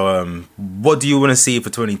up. So what do you want to see for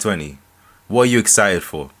 2020? What are you excited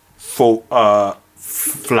for? For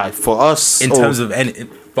us, in terms of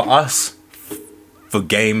for us, for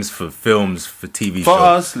games, for films, for TV shows. For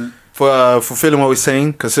us, for fulfilling what we're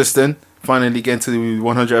saying, consistent. Finally getting to the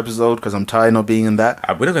 100 episode, because I'm tired of being in that.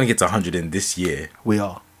 We're not going to get to 100 in this year. We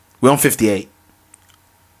are. We're on 58.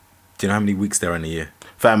 Do you know how many weeks there are in a year?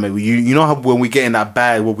 Fam, you know how when we get in that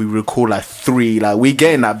bag, where we record like 3, like we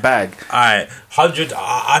get in that bag. Alright, 100.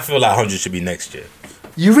 I feel like 100 should be next year.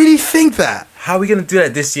 You really think that? How are we gonna do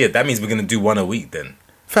that this year? That means we're gonna do one a week then.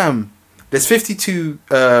 Fam, there's 52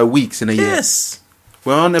 weeks in a year. Yes.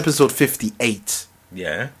 We're on episode 58.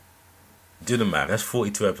 Yeah. Do the math. That's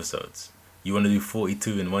 42 episodes. You want to do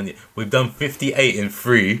 42 in 1 year? We've done 58 in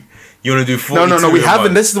 3. You want to do 42? No. We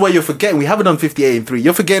haven't. This is what you're forgetting. We haven't done 58 in 3.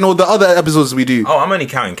 You're forgetting all the other episodes we do. Oh, I'm only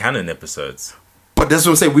counting canon episodes. But that's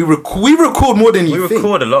what I'm saying. We record more than you think. We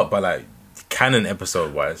record a lot, but like canon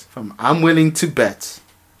episode wise. I'm willing to bet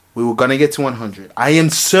we were gonna get to 100. I am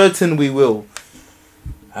certain we will.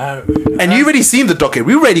 And you already seen the docket.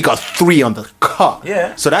 We already got 3 on the cut.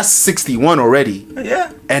 Yeah. So that's 61 already.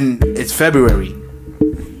 Yeah. And it's February.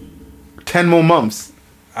 10 more months.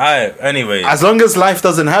 Anyway. As long as life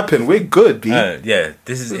doesn't happen, we're good, B. Yeah.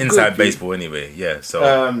 This is inside baseball anyway. Yeah. So.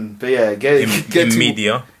 But yeah, get to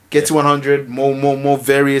media. Get to 100. More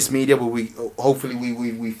various media. But hopefully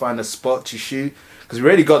we find a spot to shoot, because we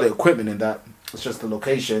already got the equipment in that. It's just the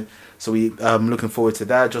location. So we looking forward to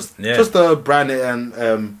that. Just the brand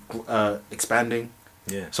and expanding.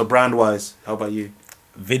 Yeah. So brand wise, how about you?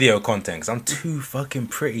 Video content, 'cause I'm too fucking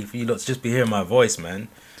pretty for you lot to just be hearing my voice, man.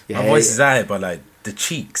 Yeah, my voice is out, but like the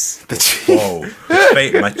cheeks. Whoa.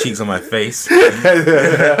 My cheeks on my face.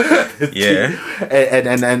 Yeah.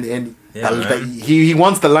 And he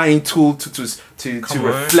wants the lighting tool to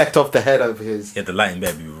reflect off the head of his. Yeah, the lighting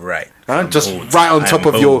better be right. Just bold. Right on top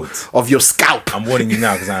of your scalp. I'm warning you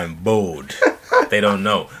now because I'm bold. They don't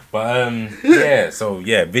know, but yeah. So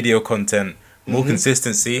yeah, video content, more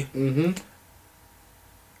consistency,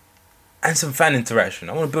 and some fan interaction.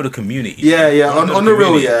 I want to build a community. Yeah. On the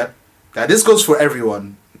real, yeah. This goes for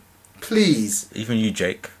everyone. Please. Even you,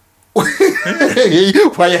 Jake. Why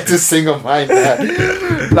you have to sing on mine,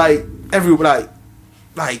 man? Like everyone,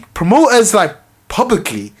 like promoters, like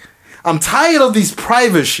publicly. I'm tired of these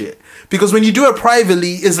private shit, because when you do it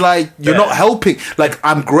privately, it's like you're not helping. Like,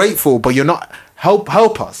 I'm grateful, but you're not help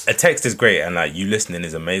us. A text is great, and like you listening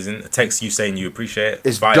is amazing. A text you saying you appreciate it,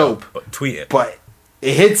 it's dope. But tweet it. But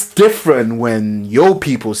it hits different when your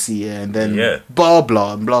people see it, and then blah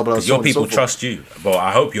blah and blah blah. Because your people trust you. Well,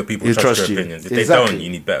 I hope your people trust your opinions. If they don't, you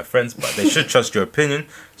need better friends. But they should trust your opinion.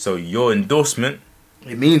 So your endorsement,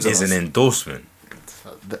 is an endorsement.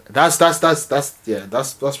 That's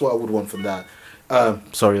what I would want from that.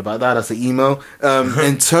 Sorry about that. That's the email.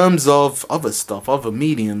 In terms of other stuff, other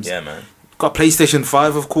mediums. Yeah, man. Got PlayStation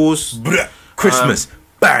 5, of course. Christmas,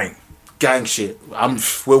 bang. Gang shit.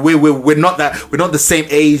 We're not the same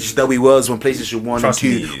age that we was when PlayStation 1 and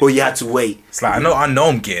 2, or you had to wait. It's like I know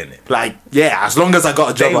I'm getting it. Like, yeah, as long as I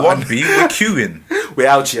got a job. Day one, B, we're queuing. We're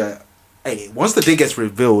out here. Hey, once the day gets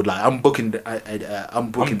revealed, like I'm booking.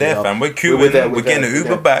 I'm there, fam. We're queuing. We're getting an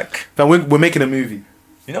Uber back. Fam, we're making a movie.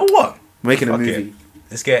 You know what? We're making a movie.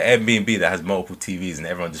 Let's get an Airbnb that has multiple TVs and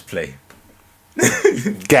everyone just play.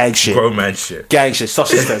 Gang shit. Grown man shit. Gang shit.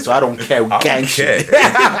 Sausage fest. So I don't care. Gang shit.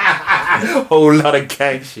 Whole lot of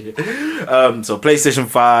gang shit. So PlayStation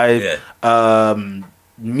 5. Yeah.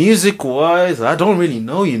 Music wise, I don't really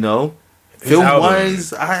know. Film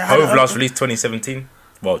wise, Hove last released 2017.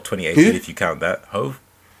 Well, 2018 if you count that. Hove.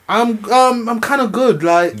 I'm kind of good.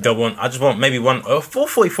 Like, I just want maybe one.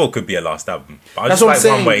 444 could be a last album. But I just like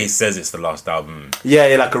one where he says it's the last album.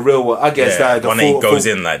 Yeah, like a real one. I guess that one he goes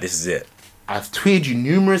in like this is it. I've tweeted you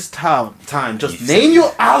numerous times. Just name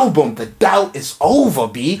your album. The doubt is over,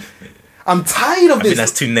 B. I'm tired of this. I think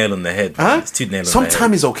that's too nail on the head. Huh? It's too nail on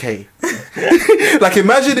Sometime is okay. Like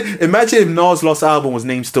imagine if Nas' last album was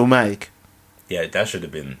named Stillmatic. Yeah, that should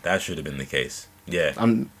have been the case. Yeah.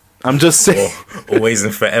 I'm just saying. Always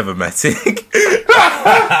and forever, Matic.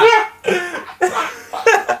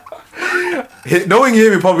 Knowing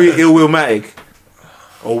him, he probably Willmatic.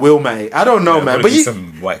 Or Willmatic. I don't know, man. But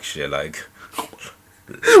some whack shit like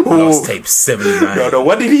Last tape 79. No,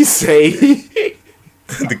 what did he say?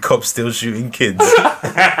 The cops still shooting kids.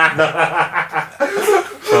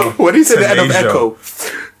 What did he say at the end of Echo?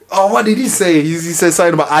 Oh, what did he say? He said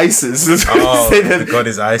something about ISIS. The god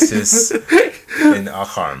is ISIS. And I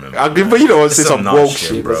can't remember. But you know, it's some woke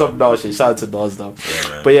shit. Bro. Some Nas shit. Shout out to Nas though. Yeah,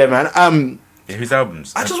 man. But yeah, man. Whose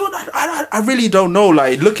albums? I really don't know.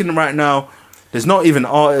 Like looking right now, there's not even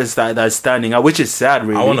artists that are standing out, which is sad.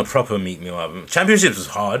 Really, I want a proper Meek Mill album. Championships was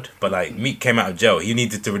hard, but like Meek came out of jail. He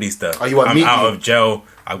needed to release the I'm out of jail.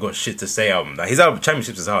 I've got shit to say album. Like his album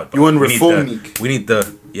Championships is hard. You want reform Meek? We need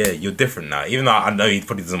the you're different now. Even though I know he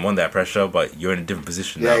probably doesn't want that pressure, but you're in a different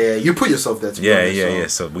position now. Yeah. You put yourself there.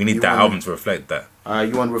 So we need that album to reflect that.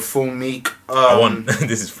 You want reform Meek? I want.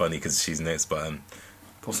 This is funny because she's next, but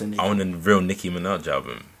What's a Nicki? I want a real Nicki Minaj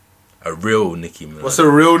album. A real Nicki Minaj. What's a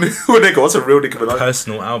real Nicki Minaj?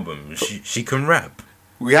 Personal album. She can rap.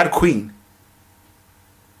 We had Queen.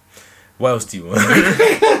 What else do you want?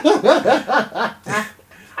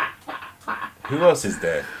 Who else is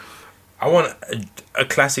there? I want a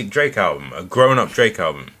classic Drake album, a grown-up Drake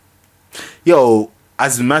album. Yo,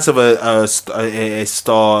 as massive a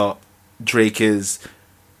star Drake is,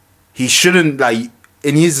 he shouldn't, like,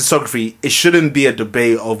 in his discography, it shouldn't be a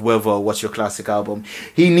debate of whether what's your classic album.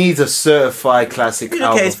 He needs a certified classic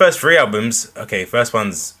album. Okay, his first 3 albums. Okay, first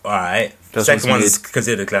one's alright. Second one's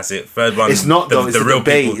considered a classic. Third one, it's not though. It's a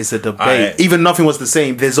debate. People. It's a debate. Right. Even Nothing Was the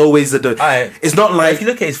Same. There's always a debate. It's not like, if you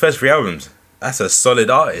look at his first 3 albums, that's a solid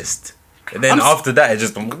artist. And then after that, it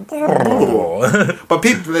just.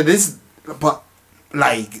 But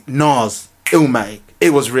like Nas, Illmatic,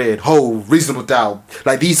 It Was Weird, Hole, Reasonable Doubt,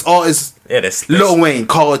 like these artists. Yeah, Lil Wayne,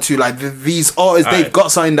 Carter 2, like these artists, they've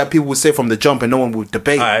got something that people would say from the jump, and no one would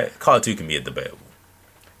debate. Alright, Carter 2 can be a debatable.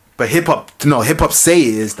 But hip hop say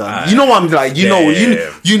it is though. You know what I'm like. You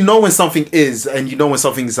know when something is, and you know when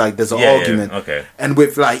something's like there's an argument. Okay. And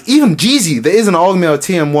with like even Jeezy, there is an argument of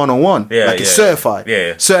TM 101. It's certified.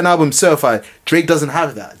 Certain albums certified. Drake doesn't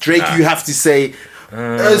have that. Drake, you have to say,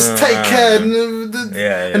 take care. And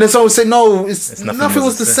then someone would say no, it's nothing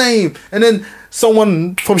was the same. And then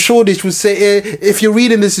someone from Shoreditch would say, if you're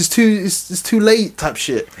reading this, it's too late type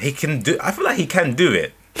shit. He can do. I feel like he can do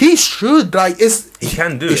it. He should, like, he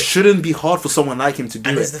can do it. It shouldn't be hard for someone like him to do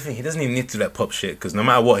it. And that's the thing, he doesn't even need to do that pop shit, because no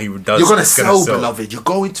matter what he does, you're gonna sell, beloved. You're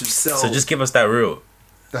going to sell. So just give us that real.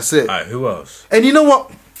 That's it. Alright, who else? And you know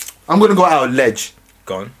what? I'm gonna go out on a ledge.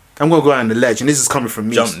 Go on. I'm gonna go out on the ledge, and this is coming from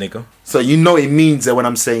me. Jump, nigga. So you know it means it when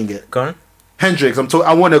I'm saying it. Go on. Hendrix,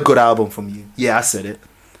 I want a good album from you. Yeah, I said it.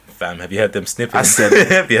 Fam, have you heard them snippets? I said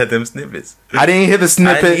it. Have you heard them snippets? I didn't hear the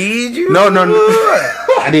snippet. I need you. No.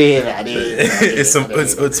 I didn't hear it. It's some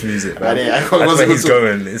uts music, man. That's where he's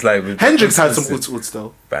going. It's like Hendrix had some uts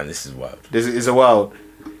though. Man, this is wild. This is a wild.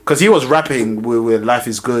 Because he was rapping with Life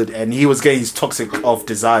Is Good, and he was getting his toxic off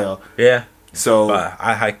Desire. Yeah. So but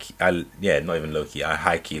not even low key. I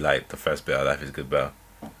high key like the first bit of Life Is Good better.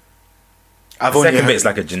 The second bit's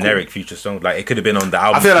like a generic Future song. Like it could have been on the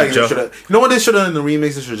album. I feel like they should have. You know what they should have in the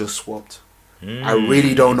remix? They should have just swapped. I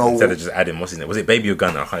really don't know. Instead of just adding, what's his name? Was it Baby or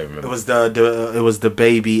Gunna? I can't remember. It was the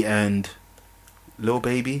Baby and Lil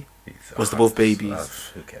Baby. Was the both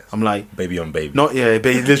babies? Who cares? I'm like Baby on Baby. Not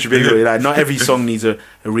literally baby. Like not every song needs a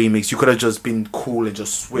remix. You could have just been cool and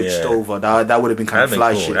just switched over. That would have been kind of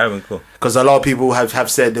fly shit. That would have been cool. Because a lot of people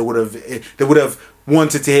have said they would have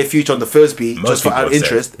wanted to hear Future on the first beat just for out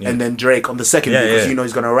interest, and then Drake on the second beat because you know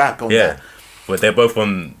he's gonna rap on that. But they're both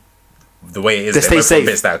on the way it is. They stay safe.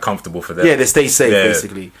 Bits that are comfortable for them. Yeah, they stay safe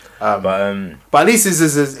basically. But at least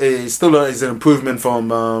it's still an improvement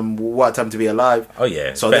from What Time to Be Alive. Oh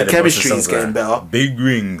yeah. So their chemistry is getting better. Big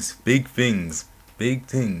rings, big things, big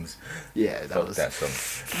things. Yeah, that was that song.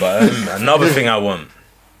 But another thing I want,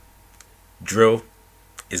 drill,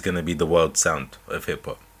 is gonna be the world sound of hip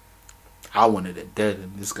hop. I wanted it dead,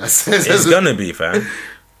 and this guy says it's gonna be, fam.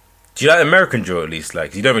 Do you like American drill at least?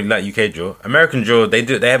 Like you don't really like UK drill. American drill, they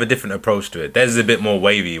have a different approach to it. Theirs is a bit more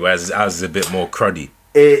wavy, whereas ours is a bit more cruddy.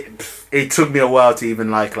 It took me a while to even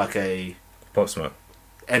like a Pop Smoke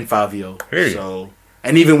N5yo. Really? So,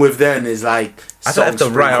 and even with them, is like I thought if the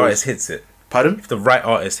right artist hits it. Pardon? If the right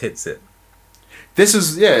artist hits it. This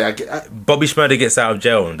is Bobby Shmurda gets out of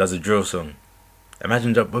jail and does a drill song.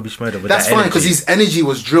 Imagine Bobby Shmurda with that's that fine because his energy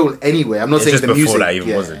was drilled anyway. I'm not saying just the music. That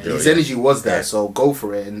even was a drill, his energy was there, so go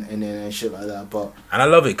for it and shit like that. But I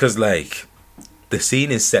love it because like the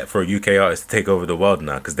scene is set for a UK artist to take over the world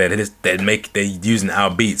now because they're using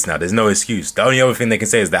our beats now. There's no excuse. The only other thing they can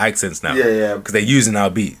say is the accents now. Yeah. Because they're using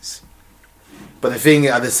our beats. But the thing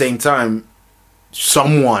at the same time,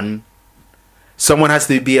 someone has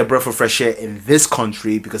to be a breath of fresh air in this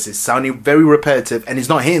country because it's sounding very repetitive and it's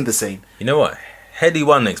not hitting the same. You know what? Heady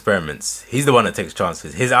One experiments. He's the one that takes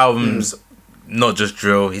chances. His album's not just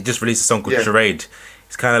drill. He just released a song called Charade.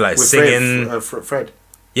 He's kind of like with singing. Fred.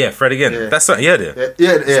 Yeah, Fred again. Yeah. That's not. Yeah, it's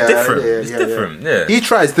different. It's different. Yeah. He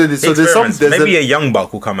tries to. So there's maybe a Young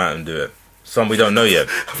Buck will come out and do it. Some we don't know yet.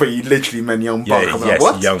 But you literally meant Young Buck. Yes,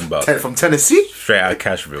 what? Young Buck from Tennessee. Straight out of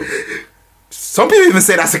Cashville. Some people even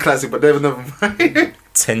say that's a classic, but never mind.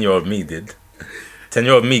 10-year-old me did.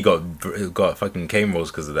 10-year-old me got fucking cane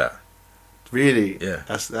rolls because of that. Really? Yeah.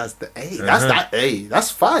 That's the A.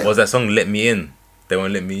 That's fire. What was that song? Let Me In. They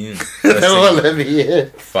won't let me in. They won't let me in.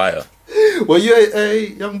 Fire. Were you a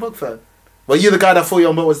Young Buck fan? Were you the guy that thought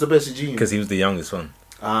Young Buck was the best in Junior? Because he was the youngest one.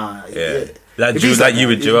 Yeah. Like you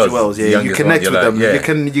with Joel's, yeah, you connect with them. Yeah.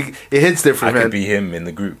 It hits different. I could be him in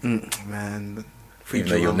the group, man. Even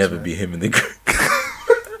though you'll never be him in the group.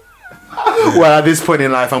 Well, at this point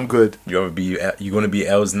in life, I'm good. You gonna be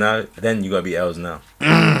Els now? Then you gotta be Els now.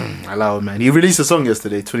 Allow it, man. He released a song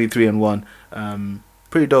yesterday, 23 and 1.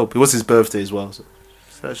 Pretty dope. It was his birthday as well. So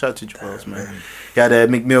shout out to Joel's, man. He had a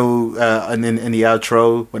McMill in the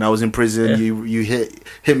outro when I was in prison. Yeah. You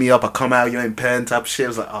hit me up. I come out. You're in pen type shit. I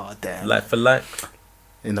was like, oh damn. Like for like.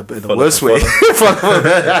 In the worst way.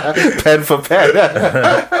 Pen for pen.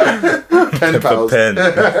 Pen pals. Pen.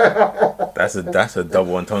 That's a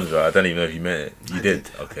double entendre. I don't even know if you meant it. You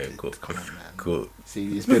did. Okay, cool. Come on, man. Cool.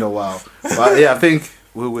 See, it's been a while, but yeah, I think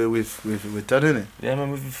we're done, innit? Yeah,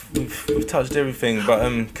 man. We've touched everything, but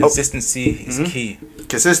consistency is key.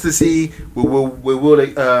 Consistency. We've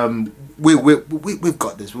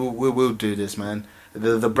got this. We'll do this, man.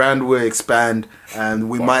 The brand will expand, and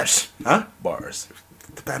we might. Bars.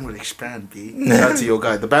 The band would expand, B. Shout out to your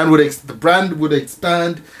guy. The brand would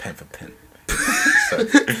expand. Pen for pen.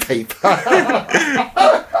 Paper.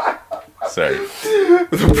 Sorry.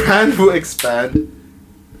 The brand will expand.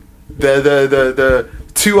 The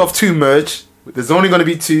 2 of 2 merch. There's only gonna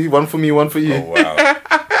be 2. One for me, one for you. Oh wow.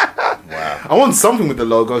 Wow. I want something with the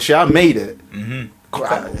logo. Shit, I made it. Mm-hmm.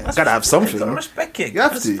 I gotta have something. You gotta respect it. You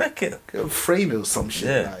have respect to. It. Frame it or some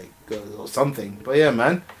shit, or something. But yeah,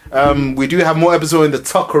 man. We do have more episodes in the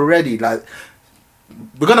tuck already. Like,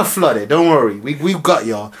 we're gonna flood it. Don't worry. We've got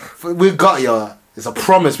y'all. We've got y'all. It's a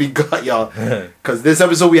promise. We got y'all. Because this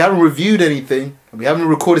episode we haven't reviewed anything. And we haven't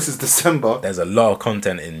recorded since December. There's a lot of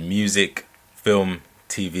content in music, film,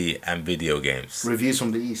 TV, and video games. Reviews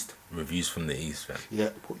from the East. Fam. Yeah.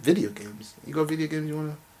 Video games. You got video games you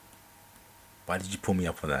wanna? Why did you pull me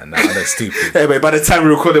up on that? Nah, that's stupid. Anyway, by the time we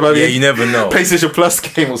record it, you never know. PlayStation Plus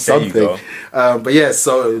game or something. But yeah,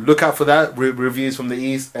 so look out for that. Reviews from the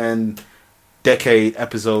East and Decade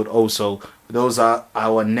episode also. Those are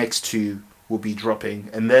our next 2 will be dropping.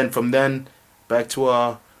 And then from then, back to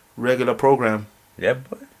our regular program. Yeah,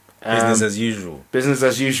 boy. Business as usual. Business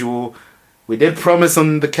as usual. We did promise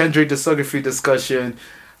on the Kendrick discography discussion,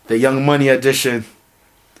 the Young Money edition.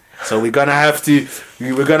 So we're gonna have to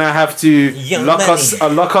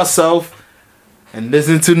lock ourselves and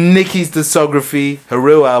listen to Nicki's discography, her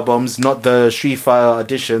real albums, not the Street Fighter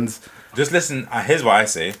editions. Just listen. Here's what I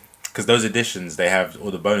say, because those editions they have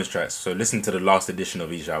all the bonus tracks. So listen to the last edition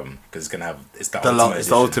of each album because it's gonna have the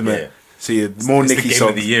ultimate. Yeah. See, more Nicki songs. Game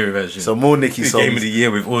of the Year version. So more Nicki songs. Game of the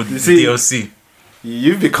Year with all the DLC.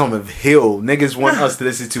 You've become a hill. Niggas want us to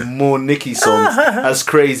listen to more Nicki songs. That's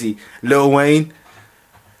crazy. Lil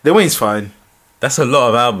Wayne's fine. That's a lot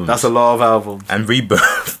of albums. And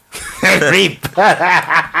Rebirth.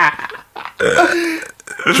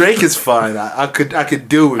 Drake is fine. I could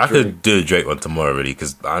deal with Drake. I could do a Drake one tomorrow already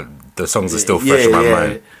because the songs are still fresh in my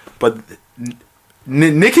mind. But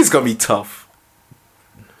Nicki's gonna be tough.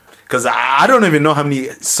 Because I don't even know how many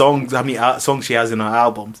songs she has in her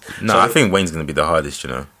albums. No, so I think Wayne's gonna be the hardest.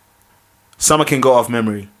 Some I can go off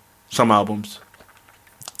memory. Some albums.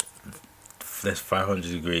 There's 500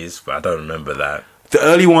 Degrees, but I don't remember that. The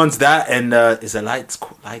early ones, that and is it Lights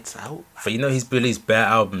Out? But he's released bare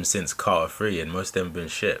albums since Carter 3, and most of them have been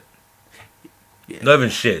shit. Yeah. Not even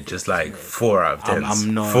shit, just like 4 out of 10.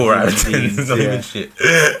 I'm not 4 out of 10. Not even shit.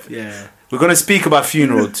 Yeah, we're gonna speak about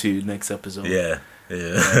Funeral 2 next episode. Yeah.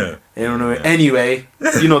 I don't know. Anyway,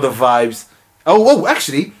 you know the vibes. Oh,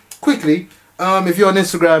 actually, quickly. If you're on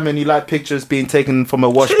Instagram and you like pictures being taken from a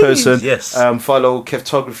watch person, yes. Follow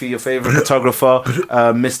Keftography, your favorite photographer.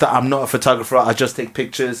 Mr. I'm not a photographer, I just take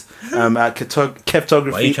pictures. At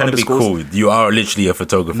Keftography. Why are you trying to be cool? You are literally a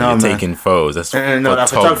photographer. You're taking photos. That's no, that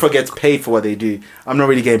photographer gets paid for what they do. I'm not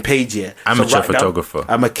really getting paid yet. Amateur photographer.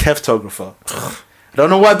 I'm a Keftographer. I don't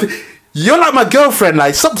know why. You're like my girlfriend.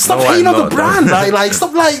 Like, stop hating on the brand. Like,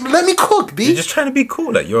 stop. Like, let me cook, B. You're just trying to be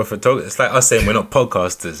cool. Like, you're a photographer. It's like us saying we're not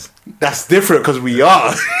podcasters. That's different because we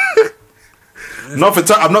are. I'm not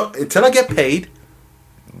until I get paid.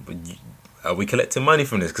 But are we collecting money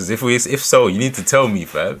from this? Because if so, you need to tell me,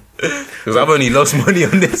 fam. Because I've only lost money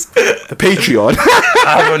on this. The Patreon.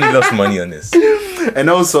 I've only lost money on this. And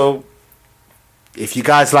also, if you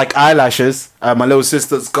guys like eyelashes, my little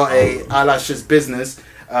sister's got a eyelashes business.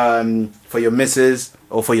 For your missus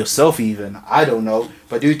or for yourself even, I don't know,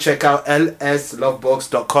 but do check out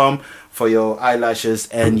lslovebox.com for your eyelashes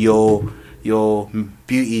and your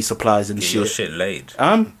beauty supplies and Get shit. your shit laid.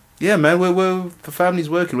 yeah, man, the family's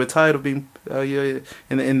working. We're tired of being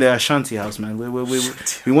in the Ashanti house, man. We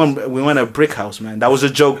want a brick house, man. That was a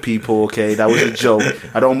joke, people. Okay, that was a joke.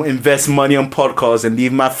 I don't invest money on podcasts and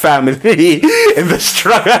leave my family in the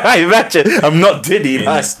struggle. Imagine I'm not Diddy in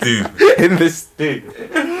this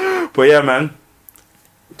stew. But yeah, man.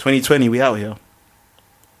 2020, we out here.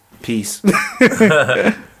 Peace.